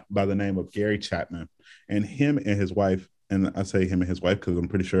great guy by the name of Gary Chapman, and him and his wife, and I say him and his wife because I'm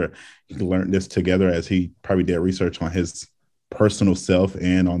pretty sure he learned this together, as he probably did research on his personal self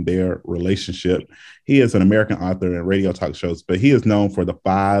and on their relationship. He is an American author and radio talk shows, but he is known for the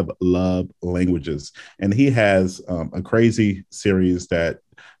 5 love languages. And he has a crazy series that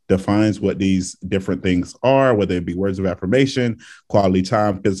defines what these different things are, whether it be words of affirmation, quality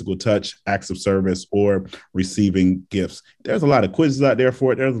time, physical touch, acts of service, or receiving gifts. There's a lot of quizzes out there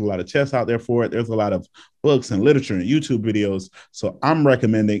for it. There's a lot of tests out there for it. There's a lot of books and literature and YouTube videos. So I'm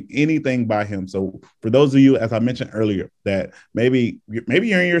recommending anything by him. So for those of you, as I mentioned earlier, that maybe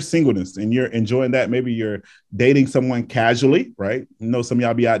you're in your singleness and you're enjoying that. Maybe you're dating someone casually, right? You know, some of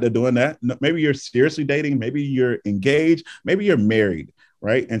y'all be out there doing that. Maybe you're seriously dating. Maybe you're engaged. Maybe you're married,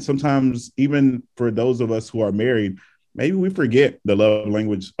 right? And sometimes even for those of us who are married, maybe we forget the love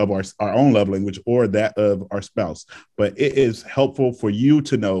language of our own love language or that of our spouse. But it is helpful for you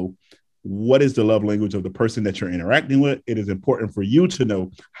to know what is the love language of the person that you're interacting with. It is important for you to know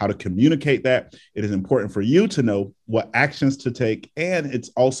how to communicate that. It is important for you to know what actions to take. And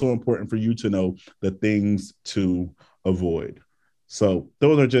it's also important for you to know the things to avoid. So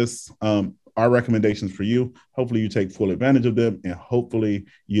those are just our recommendations for you. Hopefully you take full advantage of them, and hopefully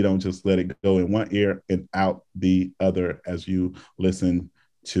you don't just let it go in one ear and out the other as you listen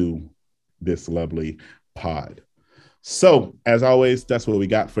to this lovely pod. So, as always, that's what we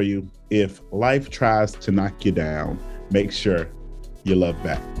got for you. If life tries to knock you down, make sure you love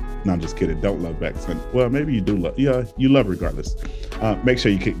back. No, I'm just kidding. Don't love back. Well, maybe you do love. Yeah, you love regardless. Make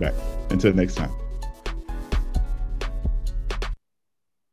sure you kick back. Until next time.